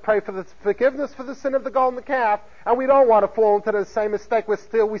going to pray for the forgiveness for the sin of the golden calf, and we don't want to fall into the same mistake. We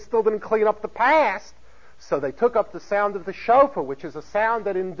still didn't clean up the past. So they took up the sound of the shofar, which is a sound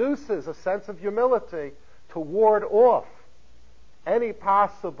that induces a sense of humility, to ward off any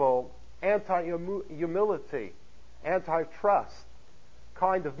possible anti-humility, anti-trust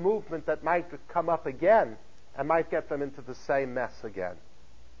kind of movement that might come up again and might get them into the same mess again.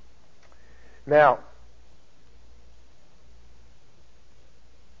 Now,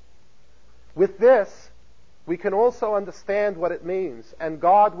 with this, we can also understand what it means. And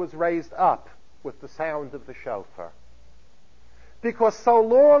God was raised up with the sound of the shofar. Because so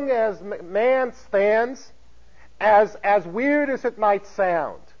long as man stands, as weird as it might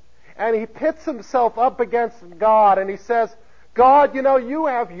sound, and he pits himself up against God and he says, God, you know, you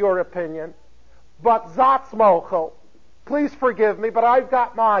have your opinion, but Zatz Mochel, please forgive me, but I've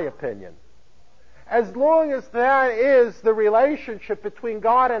got my opinion. As long as that is the relationship between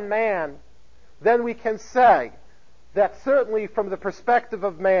God and man, then we can say that certainly from the perspective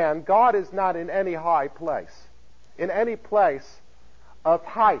of man, God is not in any high place, in any place of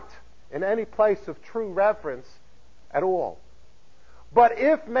height, in any place of true reverence at all. But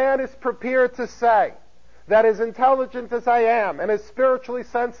if man is prepared to say that as intelligent as I am and as spiritually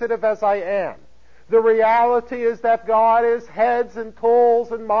sensitive as I am, the reality is that God is heads and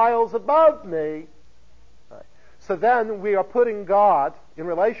tails and miles above me, right? So then we are putting God in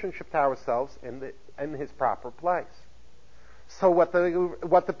relationship to ourselves in his proper place. So what the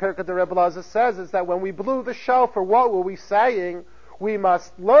Pirkei de Rebbe Elazar says is that when we blew the shofar, what were we saying? We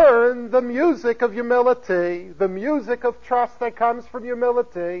must learn the music of humility, the music of trust that comes from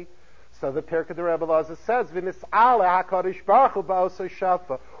humility. So the Pirkei de Rebbe Elazar says, "V'nis'ala HaKadosh Baruch Hu ba'osei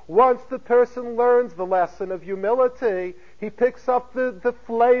shofar." Once the person learns the lesson of humility, he picks up the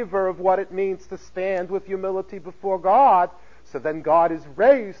flavor of what it means to stand with humility before God. So then God is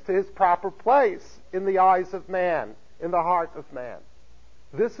raised to his proper place in the eyes of man, in the heart of man.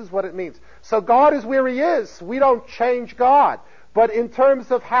 This is what it means. So God is where he is. We don't change God. But in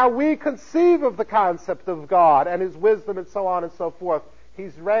terms of how we conceive of the concept of God and his wisdom and so on and so forth,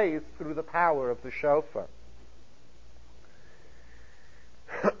 he's raised through the power of the shofar.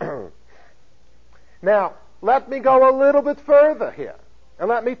 Now, let me go a little bit further here. And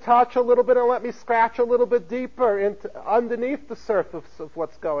let me touch a little bit and let me scratch a little bit deeper underneath the surface of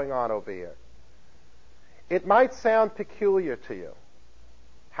what's going on over here. It might sound peculiar to you.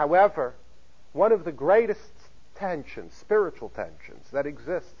 However, one of the greatest tensions, spiritual tensions, that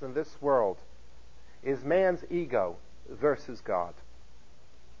exists in this world is man's ego versus God.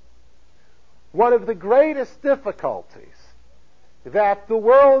 One of the greatest difficulties that the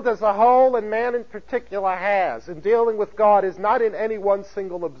world as a whole and man in particular has in dealing with God is not in any one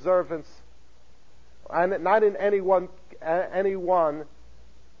single observance, and not in anyone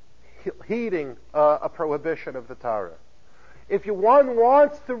heeding a prohibition of the Torah. If one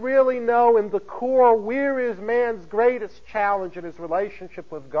wants to really know in the core where is man's greatest challenge in his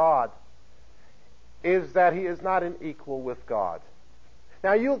relationship with God, is that he is not an equal with God.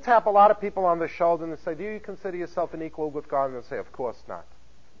 Now, you'll tap a lot of people on the shoulder and say, do you consider yourself an equal with God? And they'll say, of course not.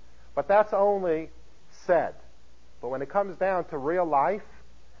 But that's only said. But when it comes down to real life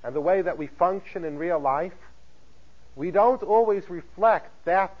and the way that we function in real life, we don't always reflect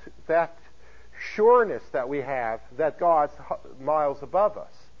that sureness that we have that God's miles above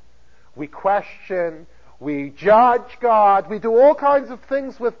us. We question, we judge God, we do all kinds of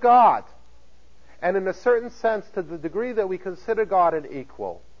things with God. And in a certain sense, to the degree that we consider God an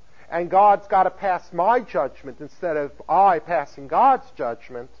equal, and God's got to pass my judgment instead of I passing God's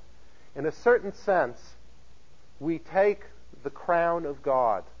judgment, in a certain sense, we take the crown of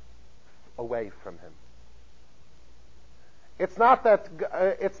God away from him. It's not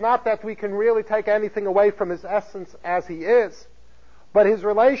that we can really take anything away from his essence as he is, but his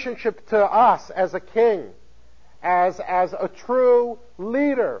relationship to us as a king, as a true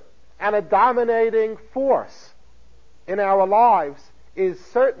leader, and a dominating force in our lives is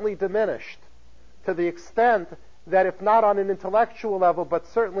certainly diminished to the extent that if not on an intellectual level, but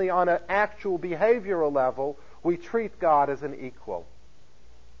certainly on an actual behavioral level, we treat God as an equal.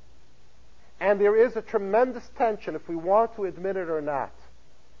 And there is a tremendous tension, if we want to admit it or not.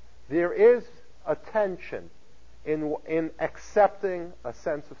 There is a tension in accepting a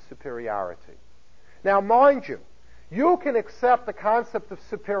sense of superiority. Now, mind you, you can accept the concept of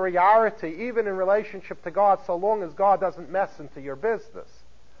superiority even in relationship to God so long as God doesn't mess into your business.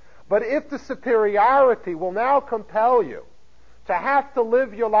 But if the superiority will now compel you to have to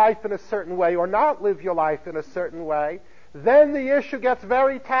live your life in a certain way or not live your life in a certain way, then the issue gets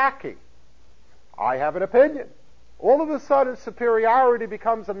very tacky. I have an opinion. All of a sudden, superiority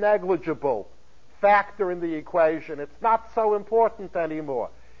becomes a negligible factor in the equation. It's not so important anymore.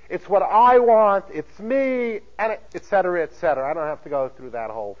 It's what I want, it's me, and et cetera, et cetera. I don't have to go through that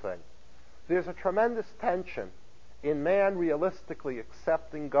whole thing. There's a tremendous tension in man realistically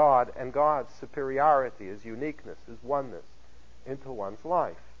accepting God and God's superiority, his uniqueness, his oneness into one's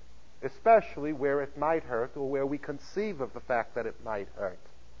life, especially where it might hurt or where we conceive of the fact that it might hurt.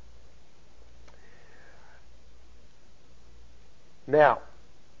 Now,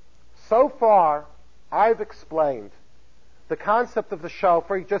 so far, I've explained the concept of the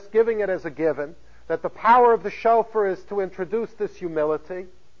shofar, just giving it as a given, that the power of the shofar is to introduce this humility,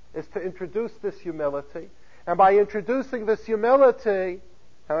 and by introducing this humility,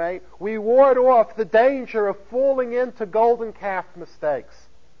 all right, we ward off the danger of falling into golden calf mistakes.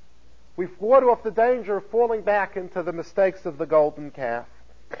 We ward off the danger of falling back into the mistakes of the golden calf.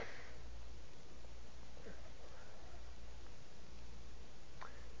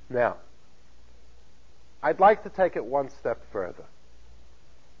 Now, I'd like to take it one step further.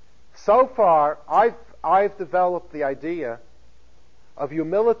 So far, I've developed the idea of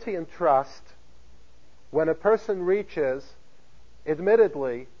humility and trust when a person reaches,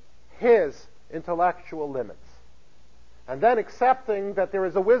 admittedly, his intellectual limits. And then accepting that there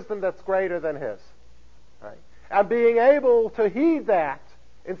is a wisdom that's greater than his. Right? And being able to heed that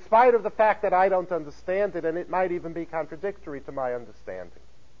in spite of the fact that I don't understand it, and it might even be contradictory to my understanding.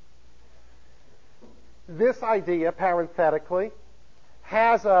 This idea, parenthetically,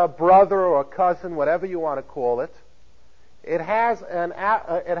 has a brother or a cousin, whatever you want to call it. It has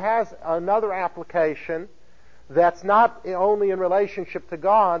another application that's not only in relationship to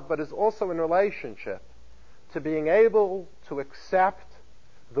God, but is also in relationship to being able to accept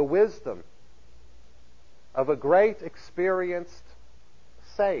the wisdom of a great, experienced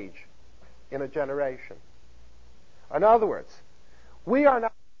sage in a generation. In other words, we are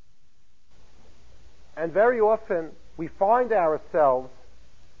not, and very often we find ourselves,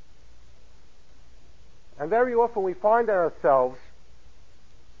 I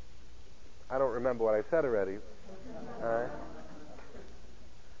don't remember what I said already.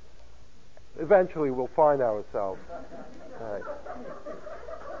 Eventually we'll find ourselves.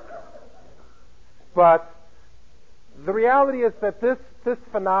 But the reality is that this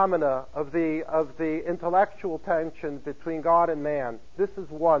phenomena of the intellectual tension between God and man, this is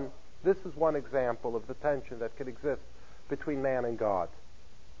one example of the tension that could exist between man and God.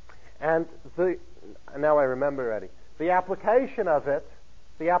 And now I remember already. The application of it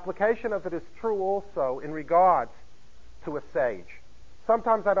is true also in regards to a sage.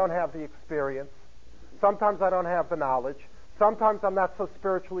 Sometimes I don't have the experience. Sometimes I don't have the knowledge. Sometimes I'm not so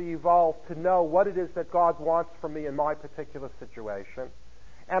spiritually evolved to know what it is that God wants from me in my particular situation.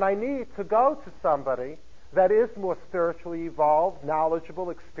 And I need to go to somebody that is more spiritually evolved, knowledgeable,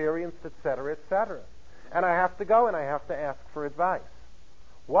 experienced, etc., etc. And I have to go and I have to ask for advice.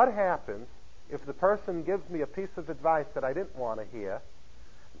 What happens if the person gives me a piece of advice that I didn't want to hear,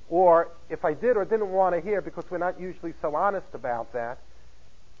 or if I did or didn't want to hear, because we're not usually so honest about that,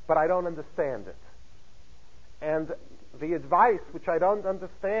 but I don't understand it? And the advice which I don't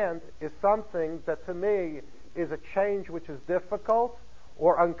understand is something that to me is a change which is difficult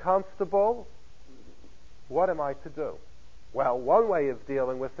or uncomfortable. What am I to do? Well, one way of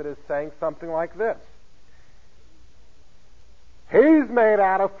dealing with it is saying something like this. He's made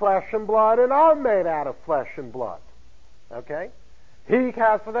out of flesh and blood, and I'm made out of flesh and blood. Okay? He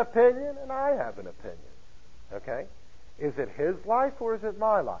has an opinion, and I have an opinion. Okay? Is it his life, or is it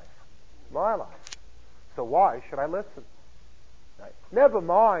my life? My life. So why should I listen? Right? Never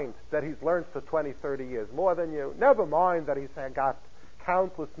mind that he's learned for 20, 30 years more than you. Never mind that he's got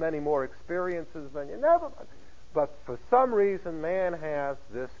countless many more experiences than you. Never mind. But for some reason, man has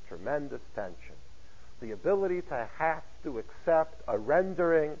this tremendous tension. The ability to have to accept a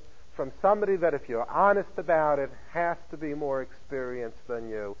rendering from somebody that, if you're honest about it, has to be more experienced than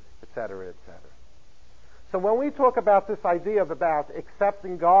you, etc., etc. So when we talk about this idea of about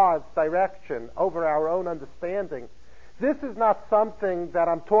accepting God's direction over our own understanding, this is not something that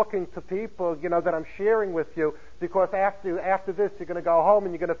I'm talking to people, that I'm sharing with you, because after this you're going to go home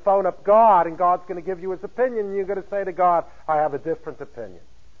and you're going to phone up God, and God's going to give you his opinion, and you're going to say to God, I have a different opinion.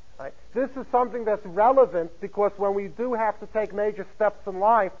 Right? This is something that's relevant because when we do have to take major steps in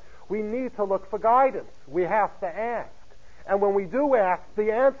life, we need to look for guidance. We have to ask. And when we do ask,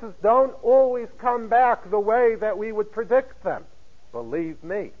 the answers don't always come back the way that we would predict them. Believe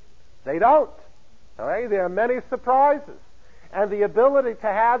me, they don't. All right? There are many surprises. And the ability to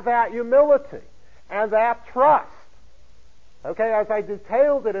have that humility and that trust, okay, as I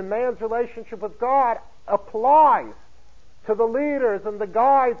detailed it in man's relationship with God, applies to the leaders and the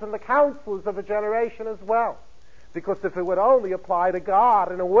guides and the counselors of a generation as well. Because if it would only apply to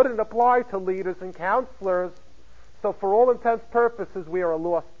God and it wouldn't apply to leaders and counselors, so for all intents and purposes, we are a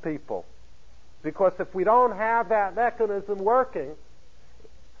lost people. Because if we don't have that mechanism working,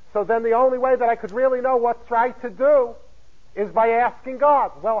 so then the only way that I could really know what's right to do is by asking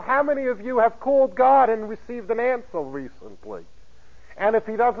God. Well, how many of you have called God and received an answer recently? And if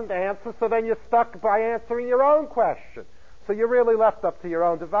he doesn't answer, so then you're stuck by answering your own question. So you're really left up to your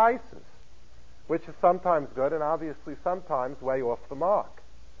own devices, which is sometimes good and obviously sometimes way off the mark.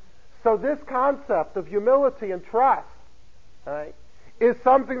 So this concept of humility and trust, right, is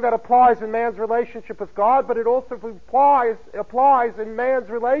something that applies in man's relationship with God, but it also applies in man's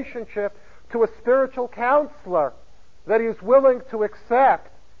relationship to a spiritual counselor that he is willing to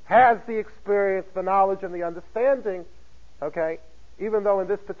accept, has the experience, the knowledge, and the understanding, okay, even though in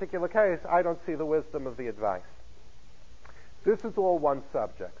this particular case I don't see the wisdom of the advice. This is all one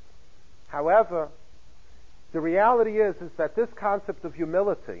subject. However, the reality is that this concept of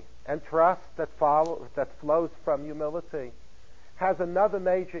humility and trust that flows from humility has another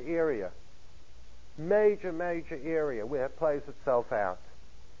major area where it plays itself out.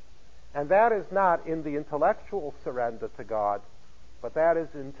 And that is not in the intellectual surrender to God, but that is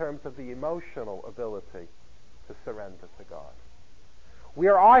in terms of the emotional ability to surrender to God.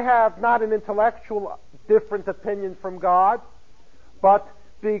 Where I have not an intellectual different opinion from God, but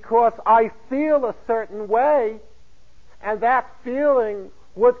because I feel a certain way, and that feeling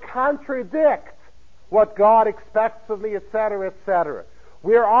would contradict what God expects of me, etc., etc.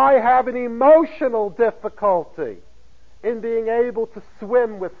 Where I have an emotional difficulty in being able to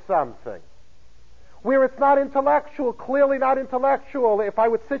swim with something. Where it's not intellectual, clearly not intellectual. If I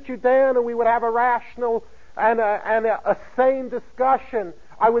would sit you down and we would have a rational and a sane discussion,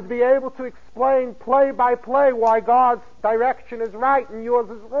 I would be able to explain play by play why God's direction is right and yours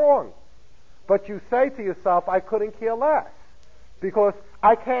is wrong. But you say to yourself, I couldn't care less, because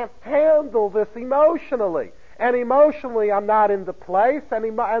I can't handle this emotionally. And emotionally I'm not in the place,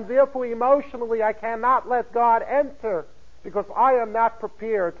 and therefore emotionally I cannot let God enter, because I am not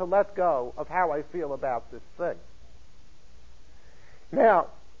prepared to let go of how I feel about this thing. Now,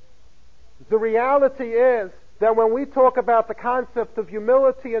 the reality is that when we talk about the concept of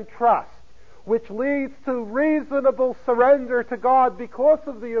humility and trust, which leads to reasonable surrender to God because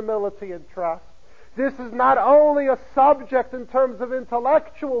of the humility and trust, this is not only a subject in terms of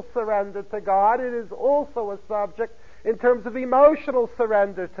intellectual surrender to God, it is also a subject in terms of emotional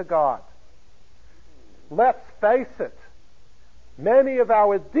surrender to God. Let's face it, many of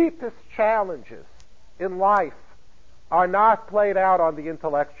our deepest challenges in life are not played out on the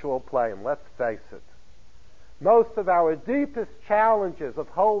intellectual plane. Let's face it. Most of our deepest challenges of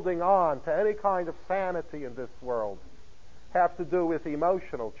holding on to any kind of sanity in this world have to do with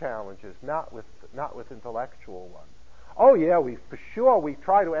emotional challenges, not with intellectual ones. Oh yeah, we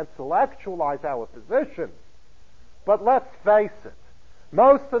try to intellectualize our positions. But let's face it,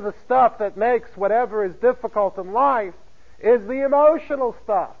 most of the stuff that makes whatever is difficult in life is the emotional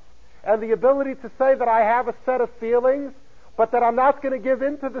stuff. And the ability to say that I have a set of feelings, but that I'm not going to give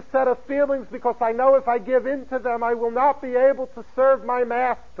in to the set of feelings because I know if I give in to them, I will not be able to serve my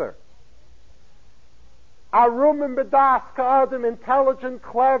master. Arumim b'das ka'adam, intelligent,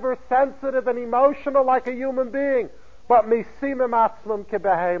 clever, sensitive, and emotional like a human being. But misimim atzmam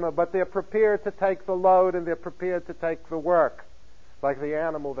kebehema, but they're prepared to take the load and they're prepared to take the work, like the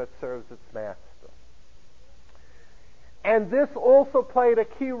animal that serves its master. And this also played a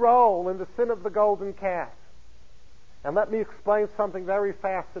key role in the sin of the golden calf. And let me explain something very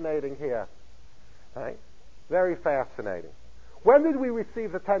fascinating here. Right? Very fascinating. When did we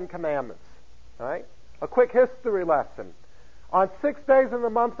receive the Ten Commandments? Right? A quick history lesson. On 6 days in the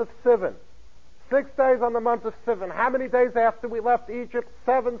month of Sivan. 6 days on the month of Sivan. How many days after we left Egypt?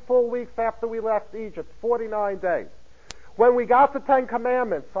 7 full weeks after we left Egypt. 49 days. When we got the Ten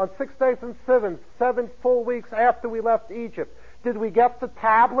Commandments on 6 days in Sivan, 7 full weeks after we left Egypt, did we get the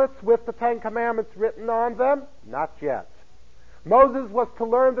tablets with the Ten Commandments written on them? Not yet. Moses was to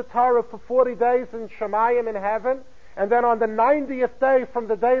learn the Torah for 40 days in Shemayim in heaven, and then on the 90th day from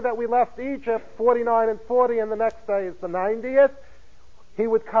the day that we left Egypt, 49 and 40, and the next day is the 90th, he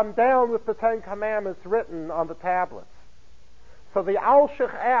would come down with the Ten Commandments written on the tablets. So the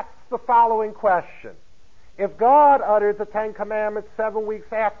Alshich asks the following question. If God uttered the Ten Commandments 7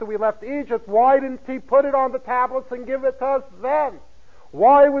 weeks after we left Egypt, why didn't he put it on the tablets and give it to us then?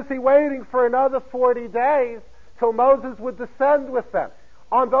 Why was he waiting for another 40 days till Moses would descend with them?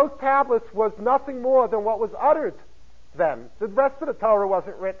 On those tablets was nothing more than what was uttered then. The rest of the Torah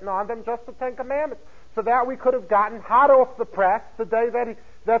wasn't written on them, just the Ten Commandments. So that we could have gotten hot off the press the day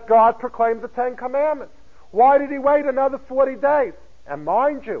that God proclaimed the Ten Commandments. Why did he wait another 40 days? And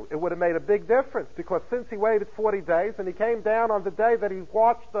mind you, it would have made a big difference, because since he waited 40 days and he came down on the day that he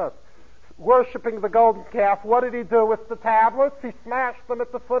watched us worshiping the golden calf, what did he do with the tablets? He smashed them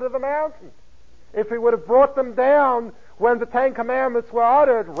at the foot of the mountain. If he would have brought them down when the Ten Commandments were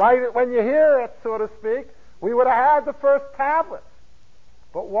uttered, right when you hear it, so to speak, we would have had the first tablets.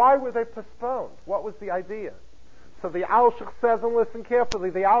 But why were they postponed? What was the idea? So the Alshich says, and listen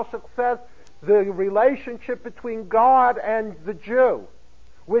carefully, the Alshich says, the relationship between God and the Jew,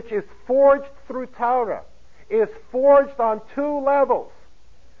 which is forged through Torah, is forged on 2 levels.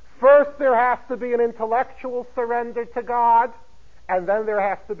 First, there has to be an intellectual surrender to God, and then there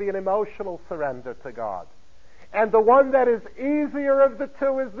has to be an emotional surrender to God. And the one that is easier of the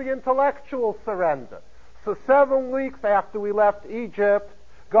 2 is the intellectual surrender. So 7 weeks after we left Egypt,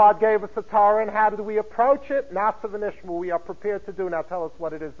 God gave us a Torah, and how do we approach it? Not of initial, we are prepared to do. Now tell us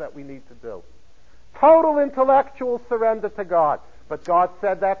what it is that we need to do. Total intellectual surrender to God. But God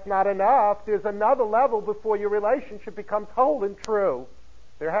said that's not enough. There's another level before your relationship becomes whole and true.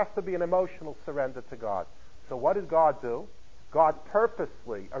 There has to be an emotional surrender to God. So what did God do? God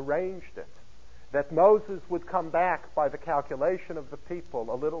purposely arranged it that Moses would come back by the calculation of the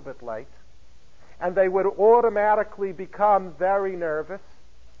people a little bit late, and they would automatically become very nervous.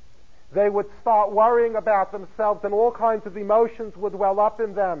 They would start worrying about themselves, and all kinds of emotions would well up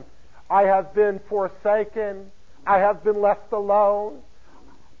in them. I have been forsaken. I have been left alone.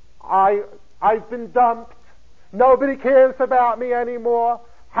 I've been dumped. Nobody cares about me anymore.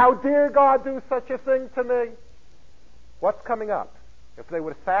 How dare God do such a thing to me? What's coming up? If they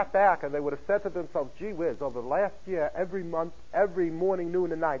would have sat back and they would have said to themselves, gee whiz, over the last year, every month, every morning,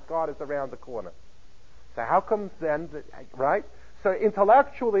 noon, and night, God is around the corner. So how comes then, right? So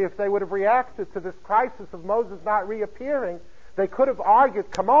intellectually, if they would have reacted to this crisis of Moses not reappearing, they could have argued,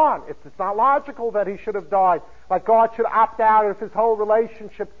 come on, it's not logical that he should have died. Like God should opt out of his whole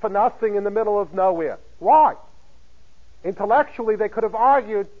relationship for nothing in the middle of nowhere. Why? Intellectually, they could have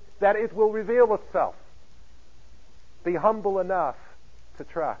argued that it will reveal itself. Be humble enough to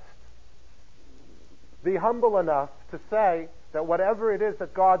trust. Be humble enough to say that whatever it is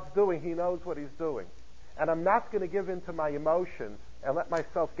that God's doing, he knows what he's doing. And I'm not going to give in to my emotions and let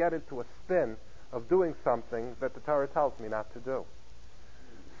myself get into a spin of doing something that the Torah tells me not to do.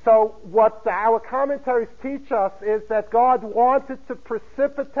 So what our commentaries teach us is that God wanted to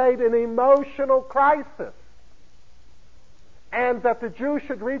precipitate an emotional crisis, and that the Jew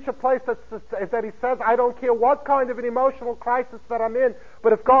should reach a place that he says, I don't care what kind of an emotional crisis that I'm in,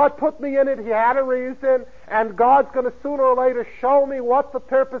 but if God put me in it, he had a reason, and God's going to sooner or later show me what the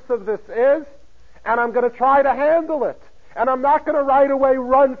purpose of this is, and I'm going to try to handle it. And I'm not going to right away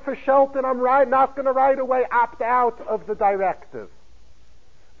run for shelter, and I'm not going to right away opt out of the directive.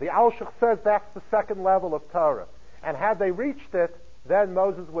 The Alshich says that's the second level of Torah. And had they reached it, then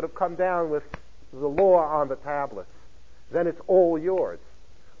Moses would have come down with the law on the tablets. Then it's all yours.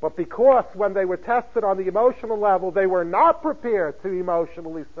 But because when they were tested on the emotional level, they were not prepared to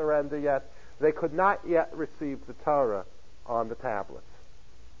emotionally surrender yet, they could not yet receive the Torah on the tablets.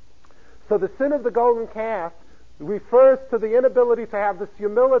 So the sin of the golden calf refers to the inability to have this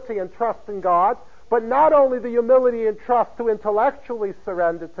humility and trust in God, but not only the humility and trust to intellectually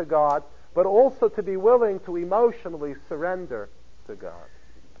surrender to God, but also to be willing to emotionally surrender to God.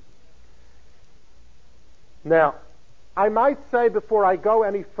 Now, I might say before I go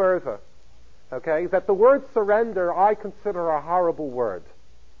any further, okay, that the word surrender I consider a horrible word.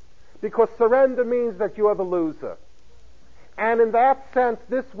 Because surrender means that you are the loser. And in that sense,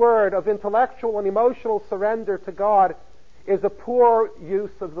 this word of intellectual and emotional surrender to God is a poor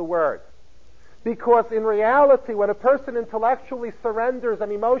use of the word. Because in reality, when a person intellectually surrenders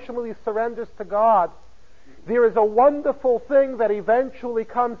and emotionally surrenders to God, there is a wonderful thing that eventually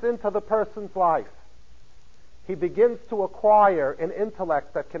comes into the person's life. He begins to acquire an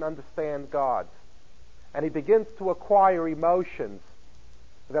intellect that can understand God. And he begins to acquire emotions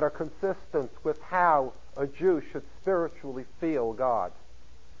that are consistent with how a Jew should spiritually feel God.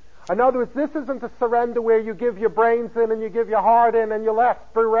 In other words, this isn't a surrender where you give your brains in and you give your heart in and you're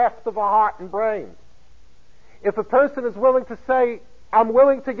left bereft of a heart and brains. If a person is willing to say, I'm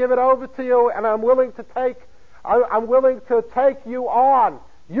willing to give it over to you and I'm willing to take you on,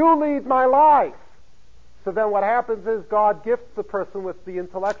 you lead my life. So then what happens is God gifts the person with the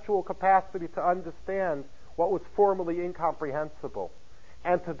intellectual capacity to understand what was formerly incomprehensible,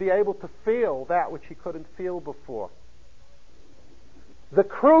 and to be able to feel that which he couldn't feel before. The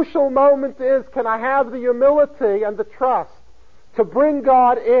crucial moment is, can I have the humility and the trust to bring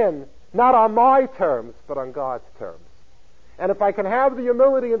God in, not on my terms, but on God's terms? And if I can have the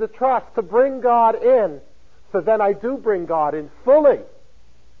humility and the trust to bring God in, so then I do bring God in fully.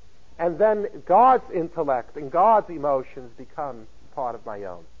 And then God's intellect and God's emotions become part of my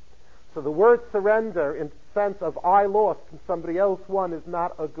own. So the word surrender, in the sense of I lost and somebody else won, is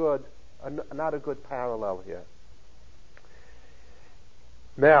not a good parallel here.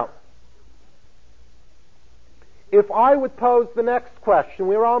 Now, if I would pose the next question,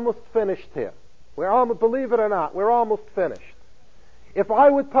 we're almost finished here. Believe it or not, we're almost finished. If I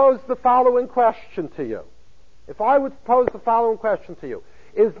would pose the following question to you,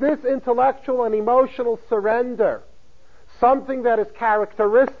 is this intellectual and emotional surrender something that is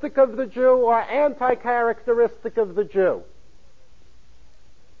characteristic of the Jew or anti-characteristic of the Jew?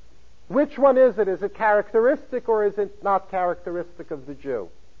 Which one is it? Is it characteristic or is it not characteristic of the Jew?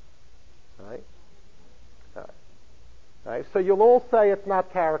 Right? Right? So you'll all say it's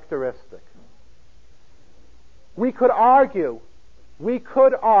not characteristic. We could argue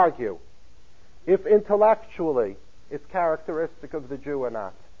if intellectually it's characteristic of the Jew or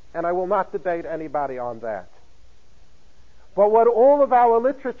not. And I will not debate anybody on that. But what all of our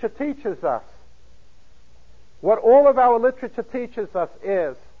literature teaches us,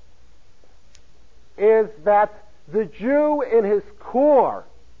 is that the Jew in his core,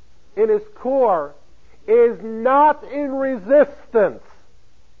 is not in resistance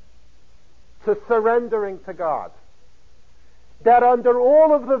to surrendering to God. That under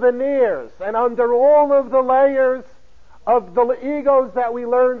all of the veneers and under all of the layers of the egos that we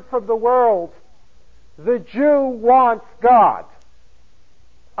learn from the world, the Jew wants God.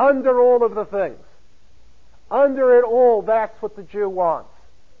 Under all of the things. Under it all, that's what the Jew wants.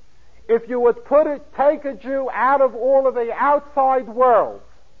 If you would take a Jew out of all of the outside world,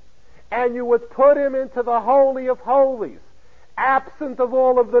 and you would put him into the Holy of Holies, absent of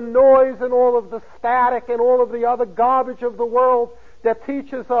all of the noise and all of the static and all of the other garbage of the world that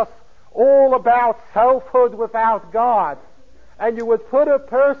teaches us all about selfhood without God, and you would put a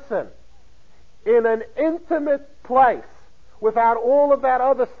person in an intimate place without all of that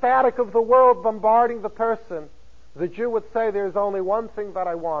other static of the world bombarding the person, the Jew would say, there's only one thing that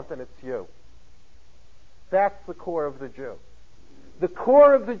I want, and it's you. That's the core of the Jew. The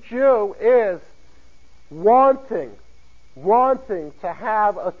core of the Jew is wanting to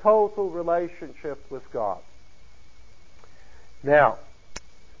have a total relationship with God. Now,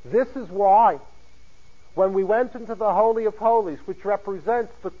 this is why when we went into the Holy of Holies, which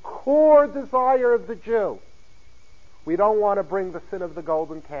represents the core desire of the Jew, we don't want to bring the sin of the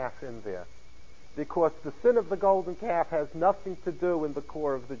golden calf in there. Because the sin of the golden calf has nothing to do in the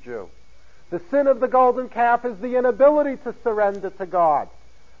core of the Jew. The sin of the golden calf is the inability to surrender to God,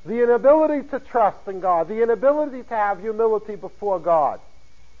 the inability to trust in God, the inability to have humility before God.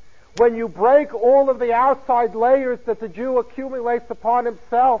 When you break all of the outside layers that the Jew accumulates upon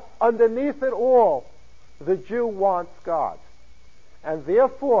himself, underneath it all, the Jew wants God. And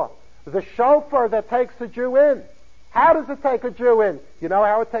therefore, the shofar that takes the Jew in, how does it take a Jew in? You know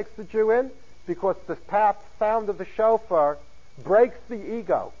how it takes the Jew in? Because the sound of the shofar breaks the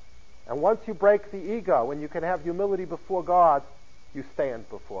ego. And once you break the ego and you can have humility before God, you stand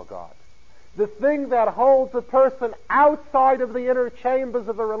before God. The thing that holds a person outside of the inner chambers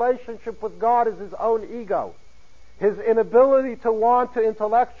of a relationship with God is his own ego. His inability to want to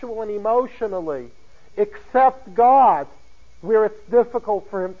intellectually and emotionally accept God where it's difficult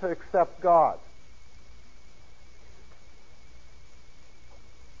for him to accept God.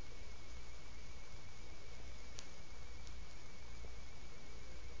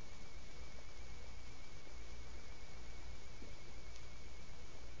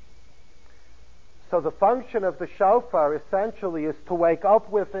 So the function of the shofar essentially is to wake up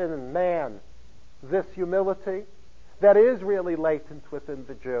within man this humility that is really latent within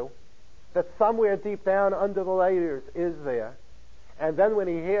the Jew, that somewhere deep down under the layers is there. And then when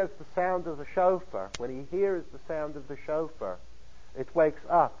he hears the sound of the shofar, it wakes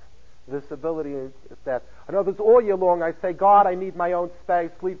up this ability that, in other words, all year long I say, God, I need my own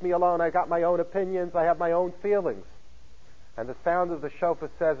space, leave me alone, I got my own opinions, I have my own feelings. And the sound of the shofar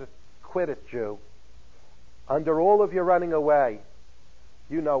says, quit it, Jew. Under all of your running away,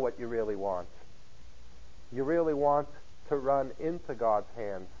 you know what you really want. You really want to run into God's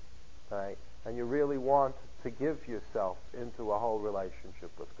hands, right? And you really want to give yourself into a whole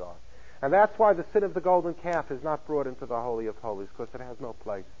relationship with God. And that's why the sin of the golden calf is not brought into the Holy of Holies, because it has no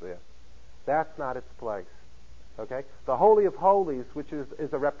place there. That's not its place. Okay? The Holy of Holies, which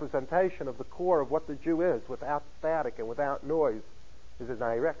is a representation of the core of what the Jew is, without static and without noise, is a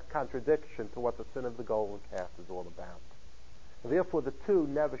direct contradiction to what the sin of the golden calf is all about. And therefore, the two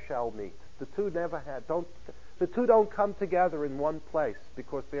never shall meet. The two don't come together in one place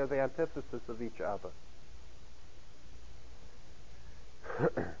because they are the antithesis of each other.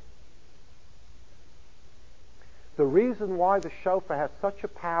 The reason why the shofar has such a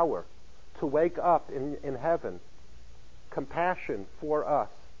power to wake up in heaven compassion for us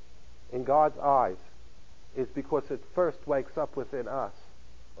in God's eyes is because it first wakes up within us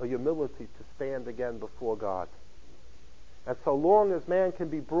a humility to stand again before God. And so long as man can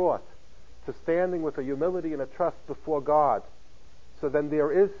be brought to standing with a humility and a trust before God, so then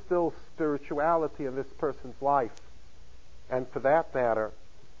there is still spirituality in this person's life. And for that matter,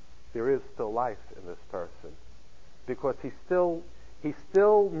 there is still life in this person. Because he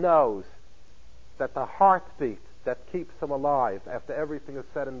still knows that the heartbeat that keeps him alive after everything is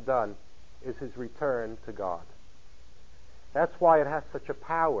said and done is his return to God. That's why it has such a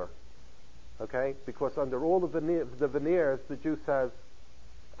power, Okay? Because under all the veneers, the Jew says,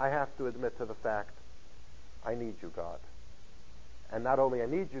 I have to admit to the fact, I need you, God. And not only I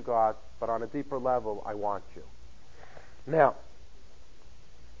need you, God, but on a deeper level, I want you. Now,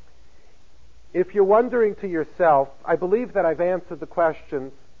 if you're wondering to yourself, I believe that I've answered the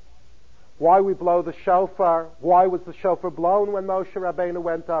questions. Why we blow the shofar? Why was the shofar blown when Moshe Rabbeinu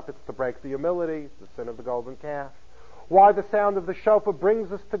went up? It's to break the humility, the sin of the golden calf. Why the sound of the shofar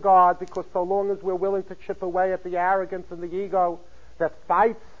brings us to God? Because so long as we're willing to chip away at the arrogance and the ego that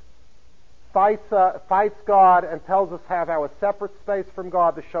fights God and tells us have our separate space from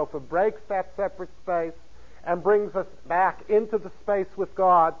God, the shofar breaks that separate space and brings us back into the space with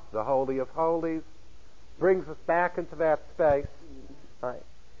God, the Holy of Holies, brings us back into that space. Right?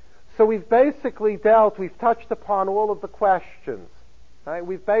 So we've touched upon all of the questions. Right?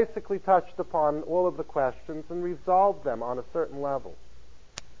 We've basically touched upon all of the questions and resolved them on a certain level.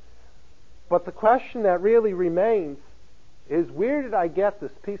 But the question that really remains is, where did I get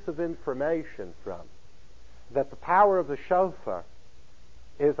this piece of information from? That the power of the shofar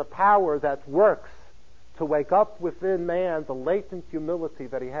is a power that works to wake up within man the latent humility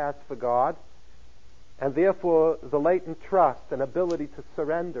that he has for God, and therefore the latent trust and ability to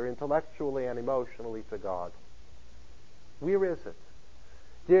surrender intellectually and emotionally to God. Where is it?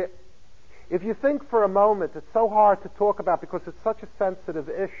 If you think for a moment, it's so hard to talk about because it's such a sensitive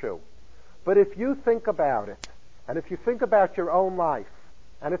issue. But if you think about it, and if you think about your own life,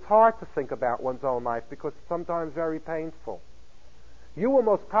 and it's hard to think about one's own life because it's sometimes very painful, you will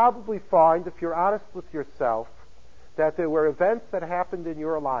most probably find, if you're honest with yourself, that there were events that happened in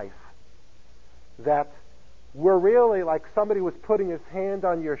your life that were really like somebody was putting his hand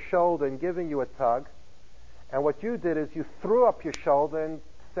on your shoulder and giving you a tug, and what you did is you threw up your shoulder and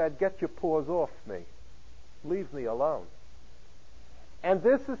said, get your paws off me. Leave me alone. And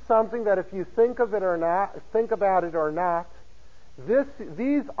this is something that if you think about it or not,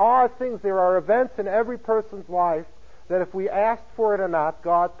 these are things, there are events in every person's life that if we asked for it or not,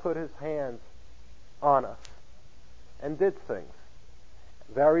 God put his hands on us and did things.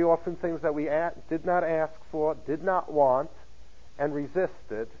 Very often things that we did not ask for, did not want, and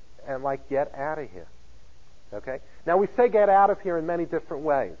resisted, and like, get out of here. Okay? Now we say get out of here in many different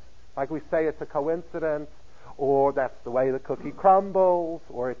ways. Like we say it's a coincidence, or that's the way the cookie crumbles,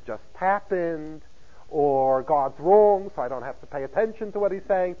 or it just happened, or God's wrong, so I don't have to pay attention to what he's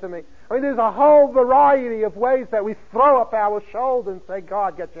saying to me. I mean, there's a whole variety of ways that we throw up our shoulder and say,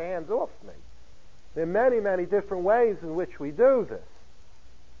 God, get your hands off me. There are many, many different ways in which we do this.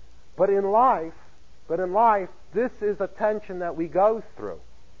 But in life, this is a tension that we go through.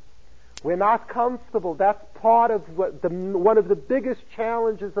 We're not comfortable. That's part of one of the biggest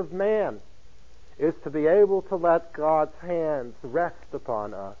challenges of man, is to be able to let God's hands rest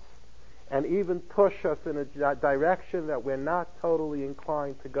upon us and even push us in a direction that we're not totally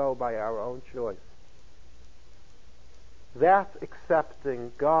inclined to go by our own choice. That's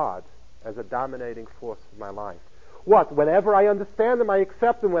accepting God as a dominating force in my life. What? Whenever I understand him, I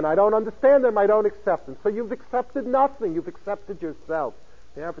accept him. When I don't understand him, I don't accept him. So you've accepted nothing. You've accepted yourself.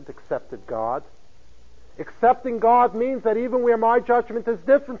 You haven't accepted God. Accepting God means that even where my judgment is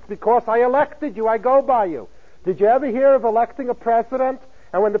different, because I elected you, I go by you. Did you ever hear of electing a president?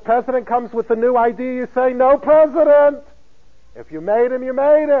 And when the president comes with a new idea, you say, no president. If you made him, you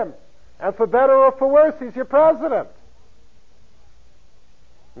made him. And for better or for worse, he's your president.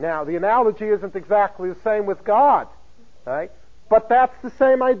 Now, the analogy isn't exactly the same with God, right? But that's the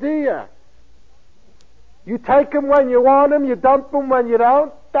same idea. You take him when you want him, you dump him when you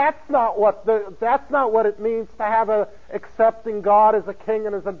don't. That's not what it means to have accepting God as a king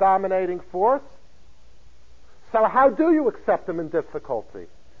and as a dominating force. So how do you accept him in difficulty?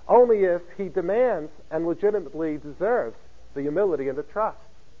 Only if he demands and legitimately deserves the humility and the trust.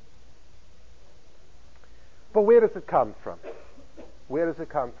 But where does it come from? Where does it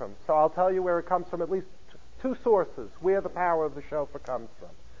come from? So I'll tell you where it comes from, at least two sources, where the power of the shofar comes from.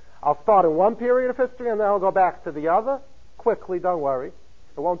 I'll start in one period of history and then I'll go back to the other. Quickly, don't worry.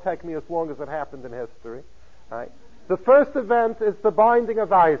 It won't take me as long as it happened in history. Right? The first event is the binding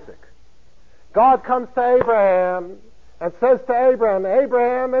of Isaac. God comes to Abraham and says to Abraham,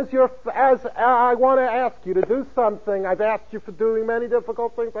 Abraham, as I want to ask you to do something. I've asked you for doing many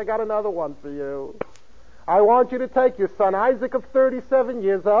difficult things. I got another one for you. I want you to take your son Isaac of 37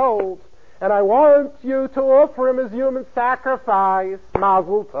 years old, and I want you to offer him as human sacrifice.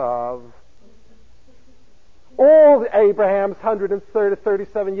 Mazel tov. All Abraham's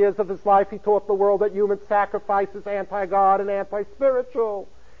 137 years of his life, he taught the world that human sacrifice is anti-God and anti-spiritual.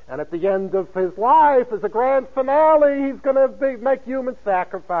 And at the end of his life, as a grand finale, he's going to make human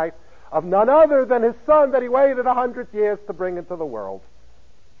sacrifice. of none other than his son that he waited 100 years to bring into the world.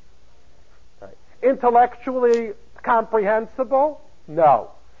 Right. Intellectually comprehensible?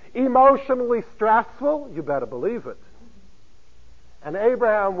 No. Emotionally stressful? You better believe it. And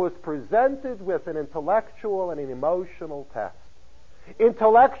Abraham was presented with an intellectual and an emotional test.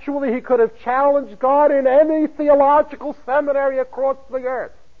 Intellectually, he could have challenged God in any theological seminary across the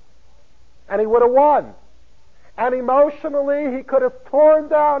earth, and he would have won. And emotionally, he could have torn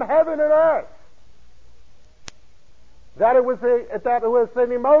down heaven and earth. That it was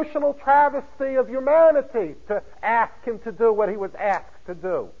an emotional travesty of humanity to ask him to do what he was asked to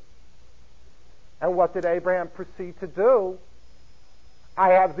do. And what did Abraham proceed to do? I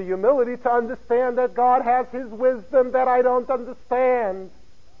have the humility to understand that God has his wisdom that I don't understand.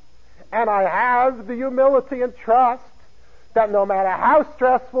 And I have the humility and trust that no matter how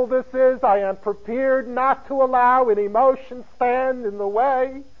stressful this is, I am prepared not to allow an emotion stand in the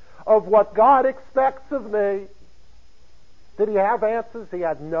way of what God expects of me. Did he have answers? He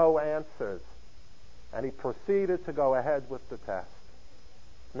had no answers. And he proceeded to go ahead with the test.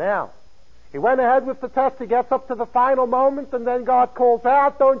 Now, he went ahead with the test. He gets up to the final moment, and then God calls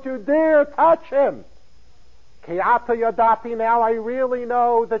out, "Don't you dare touch him. Ki ata yadati, now I really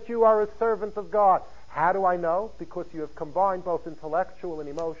know that you are a servant of God." How do I know? Because you have combined both intellectual and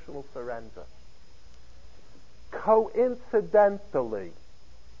emotional surrender. Coincidentally,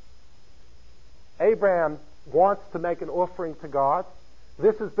 Abraham wants to make an offering to God.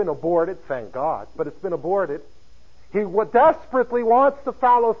 This has been aborted, thank God, but it's been aborted. He desperately wants to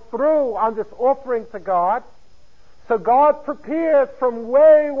follow through on this offering to God. So God prepared from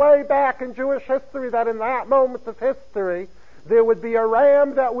way, way back in Jewish history that in that moment of history, there would be a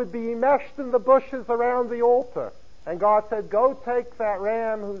ram that would be enmeshed in the bushes around the altar. And God said, "Go take that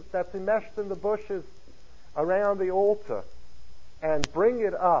ram that's enmeshed in the bushes around the altar and bring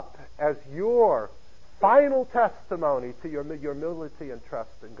it up as your final testimony to your humility and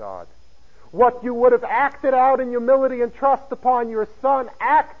trust in God." What you would have acted out in humility and trust upon your son,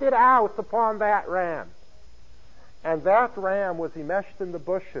 acted out upon that ram. And that ram was enmeshed in the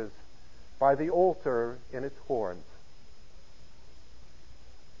bushes by the altar in its horns.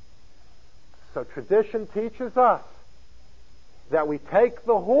 So tradition teaches us that we take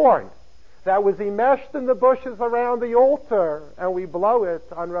the horn that was enmeshed in the bushes around the altar and we blow it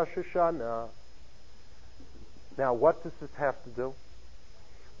on Rosh Hashanah. Now, what does this have to do?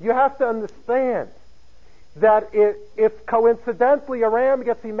 You have to understand that if coincidentally a ram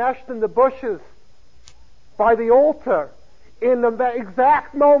gets enmeshed in the bushes by the altar, in the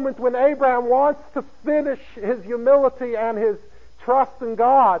exact moment when Abraham wants to finish his humility and his trust in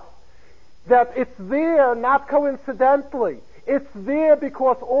God, that it's there not coincidentally. It's there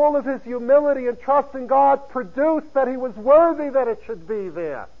because all of his humility and trust in God produced that he was worthy that it should be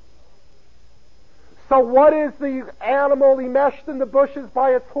there. So what is the animal enmeshed in the bushes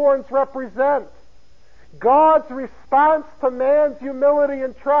by its horns represent? God's response to man's humility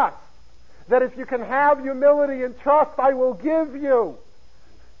and trust. That if you can have humility and trust, I will give you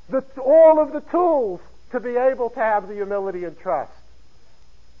all of the tools to be able to have the humility and trust.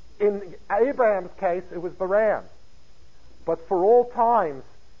 In Abraham's case, it was the ram. But for all times,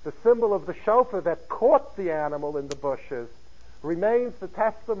 the symbol of the shofar that caught the animal in the bushes remains the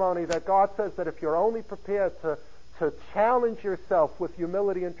testimony that God says that if you're only prepared to challenge yourself with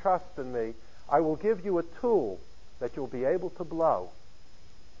humility and trust in me, I will give you a tool that you'll be able to blow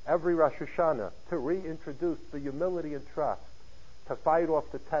every Rosh Hashanah to reintroduce the humility and trust, to fight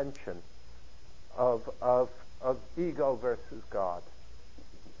off the tension of ego versus God.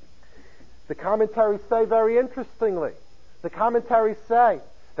 The commentaries say very interestingly, the commentaries say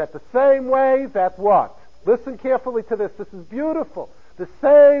that the same way that what? Listen carefully to this. This is beautiful. The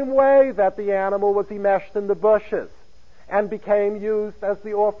same way that the animal was enmeshed in the bushes and became used as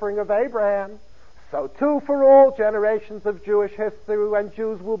the offering of Abraham, so too for all generations of Jewish history when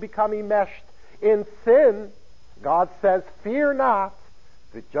Jews will become enmeshed in sin, God says, fear not,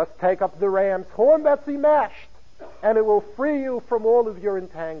 just take up the ram's horn that's enmeshed, and it will free you from all of your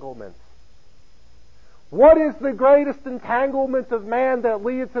entanglements. What is the greatest entanglement of man that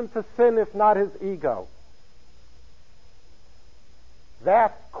leads him to sin if not his ego?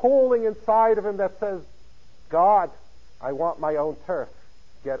 That calling inside of him that says, God, I want my own turf.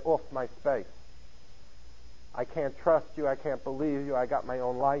 Get off my space. I can't trust you. I can't believe you. I got my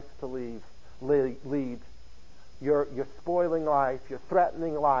own life to lead. You're spoiling life. You're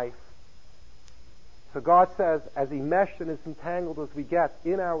threatening life. So God says, as enmeshed and as entangled as we get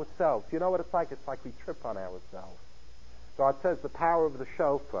in ourselves, you know what it's like? It's like we trip on ourselves. God says the power of the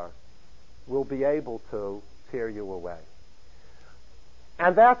shofar will be able to tear you away.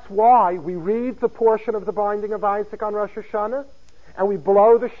 And that's why we read the portion of the binding of Isaac on Rosh Hashanah, and we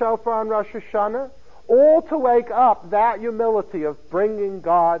blow the shofar on Rosh Hashanah, all to wake up that humility of bringing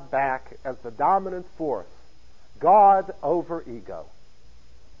God back as the dominant force. God over ego.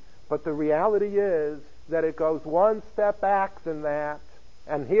 But the reality is that it goes one step back than that,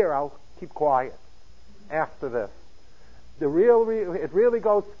 and here I'll keep quiet after this. It really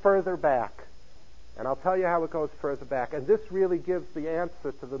goes further back. And I'll tell you how it goes further back. And this really gives the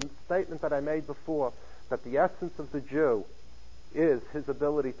answer to the statement that I made before, that the essence of the Jew is his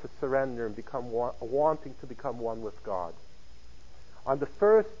ability to surrender and wanting to become one with God. On the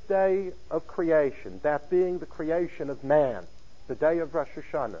first day of creation, that being the creation of man, the day of Rosh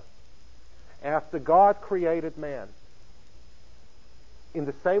Hashanah, after God created man, in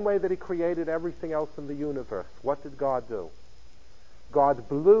the same way that he created everything else in the universe, what did God do? God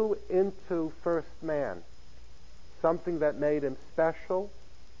blew into first man something that made him special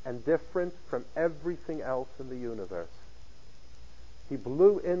and different from everything else in the universe. He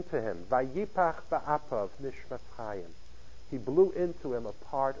blew into him, Vayipach ba'apav nishmas chayim. He blew into him a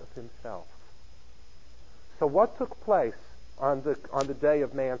part of himself. So what took place on the day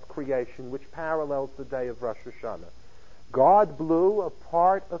of man's creation, which parallels the day of Rosh Hashanah? God blew a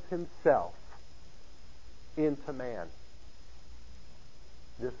part of himself into man.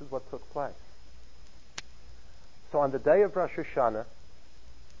 This is what took place. So on the day of Rosh Hashanah,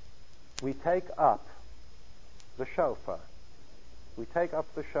 we take up the shofar. We take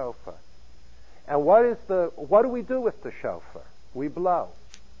up the shofar. And what do we do with the shofar? We blow.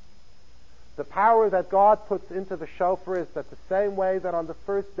 The power that God puts into the shofar is that the same way that on the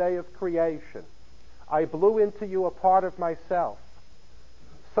first day of creation, I blew into you a part of myself.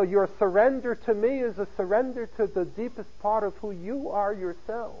 So your surrender to me is a surrender to the deepest part of who you are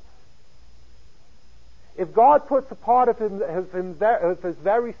yourself. If God puts a part of his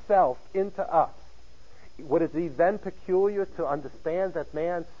very self into us, would it be then peculiar to understand that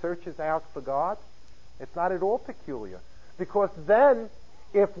man searches out for God? It's not at all peculiar. Because then,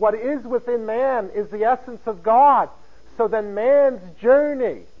 if what is within man is the essence of God, so then man's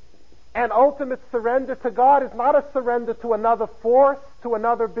journey and ultimate surrender to God is not a surrender to another force, to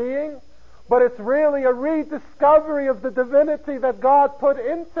another being, but it's really a rediscovery of the divinity that God put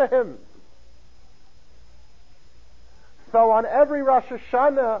into him. So on every Rosh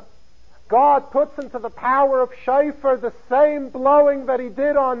Hashanah, God puts into the power of shofar the same blowing that he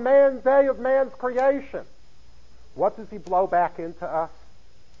did on man's day of man's creation. What does he blow back into us?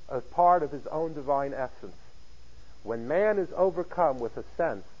 As part of his own divine essence. When man is overcome with a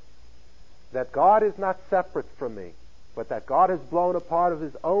sense that God is not separate from me, but that God has blown a part of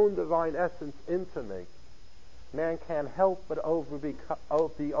his own divine essence into me, man can't help but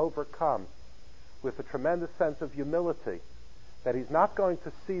be overcome with a tremendous sense of humility, that he's not going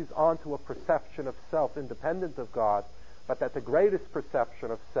to seize onto a perception of self independent of God, but that the greatest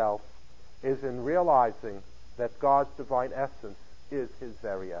perception of self is in realizing that God's divine essence is his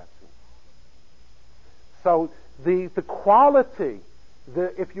very essence. So the quality,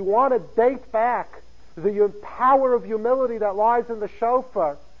 if you want to date back the power of humility that lies in the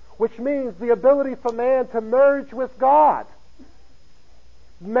shofar, which means the ability for man to merge with God.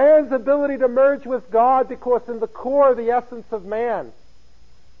 Man's ability to merge with God, because in the core, the essence of man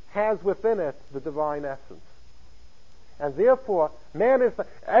has within it the divine essence. And therefore, man is,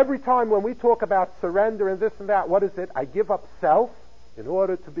 every time when we talk about surrender and this and that, what is it? I give up self in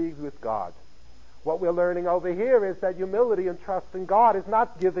order to be with God. What we're learning over here is that humility and trust in God is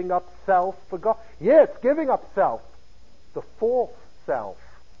not giving up self for God. Yeah, it's giving up self. The false self,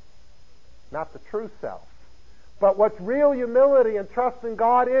 not the true self. But what real humility and trust in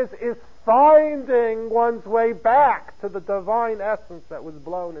God is finding one's way back to the divine essence that was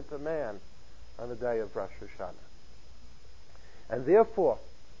blown into man on the day of Rosh Hashanah. And therefore,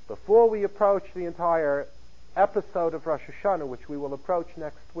 before we approach the entire episode of Rosh Hashanah, which we will approach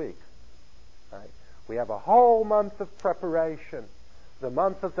next week, right, we have a whole month of preparation, the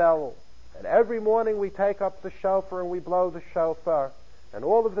month of Elul. And every morning we take up the shofar and we blow the shofar, and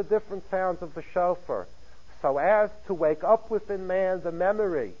all of the different sounds of the shofar, so as to wake up within man the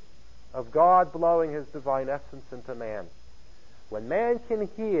memory of God blowing his divine essence into man. When man can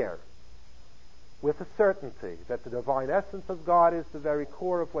hear with a certainty that the divine essence of God is the very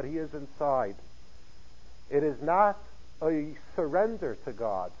core of what he is inside, it is not a surrender to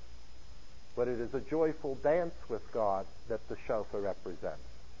God, but it is a joyful dance with God that the shofar represents.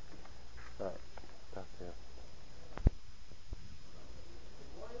 All right. That's it.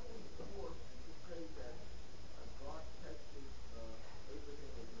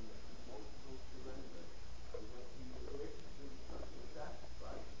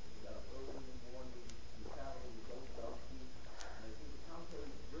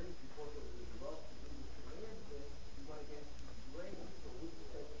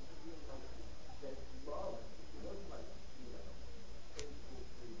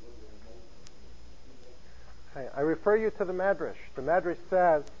 Okay, I refer you to the Medrash. The Medrash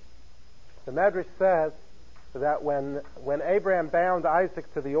says that when Abraham bound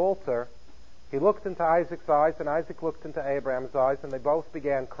Isaac to the altar, he looked into Isaac's eyes, and Isaac looked into Abraham's eyes, and they both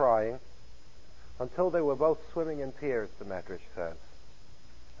began crying until they were both swimming in tears, the Medrash says.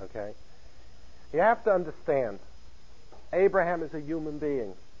 Okay? You have to understand, Abraham is a human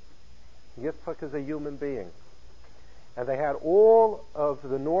being. Yitzchak is a human being. And they had all of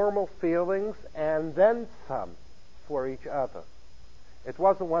the normal feelings and then some for each other. It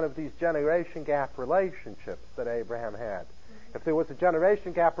wasn't one of these generation gap relationships that Abraham had. If there was a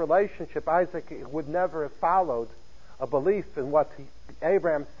generation gap relationship, Isaac would never have followed a belief in what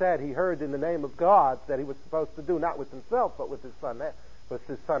Abraham said he heard in the name of God that he was supposed to do, not with himself, but with his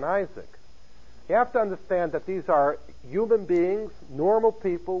son Isaac. You have to understand that these are human beings, normal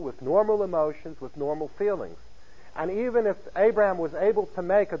people with normal emotions, with normal feelings. And even if Abraham was able to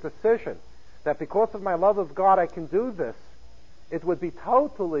make a decision that because of my love of God I can do this, it would be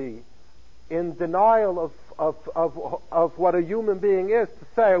totally in denial of what a human being is to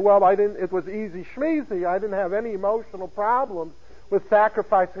say, well, it was easy schmeezy, I didn't have any emotional problems with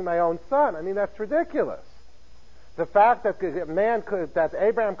sacrificing my own son. I mean, that's ridiculous. The fact that that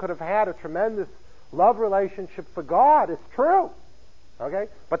Abraham could have had a tremendous love relationship for God is true. Okay?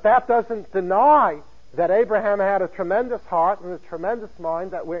 But that doesn't deny that Abraham had a tremendous heart and a tremendous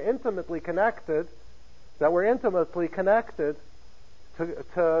mind, that we're intimately connected to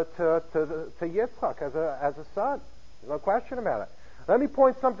Yitzchak as a son. There's no question about it. Let me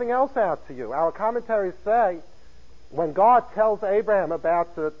point something else out to you. Our commentaries say when God tells Abraham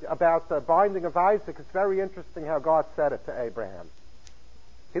about the binding of Isaac, it's very interesting how God said it to Abraham.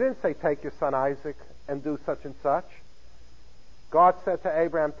 He didn't say, take your son Isaac and do such and such. God said to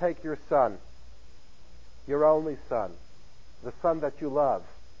Abraham, take your son, your only son, the son that you love,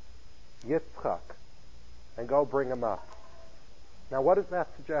 Yitzchak, and go bring him up. Now, what does that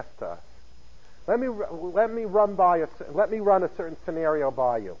suggest to us? Let me run a certain scenario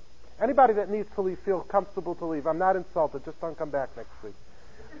by you. Anybody that needs to leave, feel comfortable to leave. I'm not insulted. Just don't come back next week.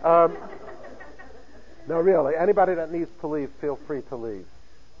 No, really. Anybody that needs to leave, feel free to leave.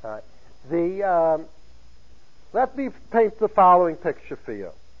 Let me paint the following picture for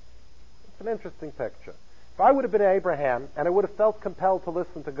you. It's an interesting picture. If I would have been Abraham and I would have felt compelled to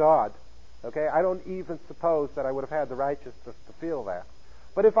listen to God, okay, I don't even suppose that I would have had the righteousness to feel that.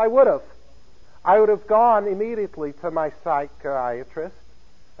 But if I would have gone immediately to my psychiatrist.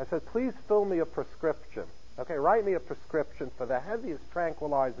 I said, please fill me a prescription. Okay, write me a prescription for the heaviest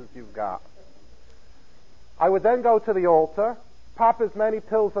tranquilizers you've got. I would then go to the altar, pop as many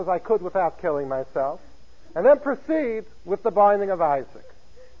pills as I could without killing myself, and then proceed with the binding of Isaac.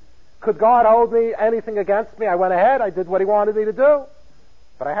 Could God hold me anything against me? I went ahead, I did what he wanted me to do,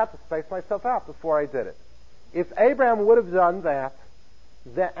 but I had to space myself out before I did it. If Abraham would have done that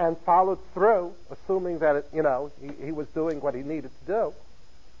and followed through, assuming that he was doing what he needed to do,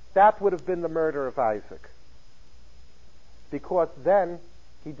 that would have been the murder of Isaac. Because then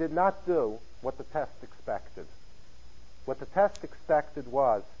he did not do what the test expected. What the test expected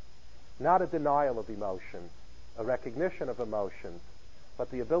was not a denial of emotions, a recognition of emotions, but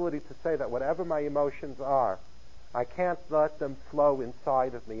the ability to say that whatever my emotions are, I can't let them flow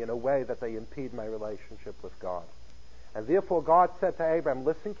inside of me in a way that they impede my relationship with God. And therefore God said to Abraham,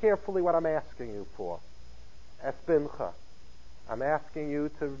 listen carefully what I'm asking you for. Esbincha. I'm asking you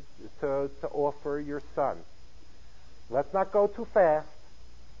to offer your son. Let's not go too fast.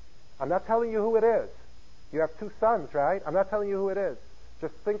 I'm not telling you who it is. You have two sons, right? I'm not telling you who it is.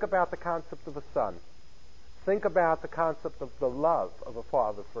 Just think about the concept of a son. Think about the concept of the love of a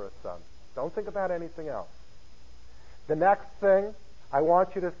father for a son. Don't think about anything else. The next thing, I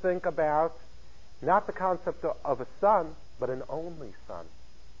want you to think about not the concept of a son, but an only son.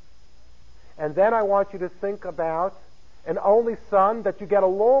 And then I want you to think about an only son that you get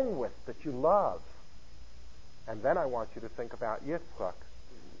along with, that you love. And then I want you to think about Yitzchak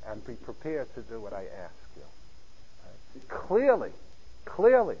and be prepared to do what I ask you. Right?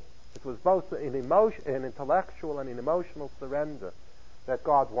 Clearly, it was both an intellectual and an emotional surrender that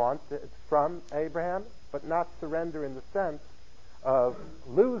God wanted from Abraham, but not surrender in the sense of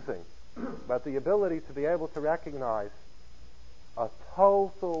losing, but the ability to be able to recognize a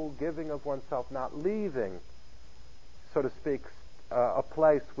total giving of oneself, not leaving, so to speak, a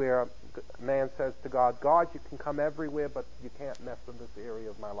place where man says to God, God, you can come everywhere, but you can't mess in this area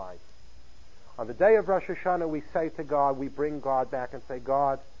of my life. On the day of Rosh Hashanah, we say to God, we bring God back and say,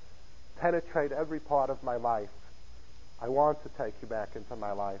 God, penetrate every part of my life. I want to take you back into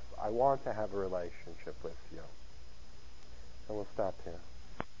my life. I want to have a relationship with you. And we'll stop here.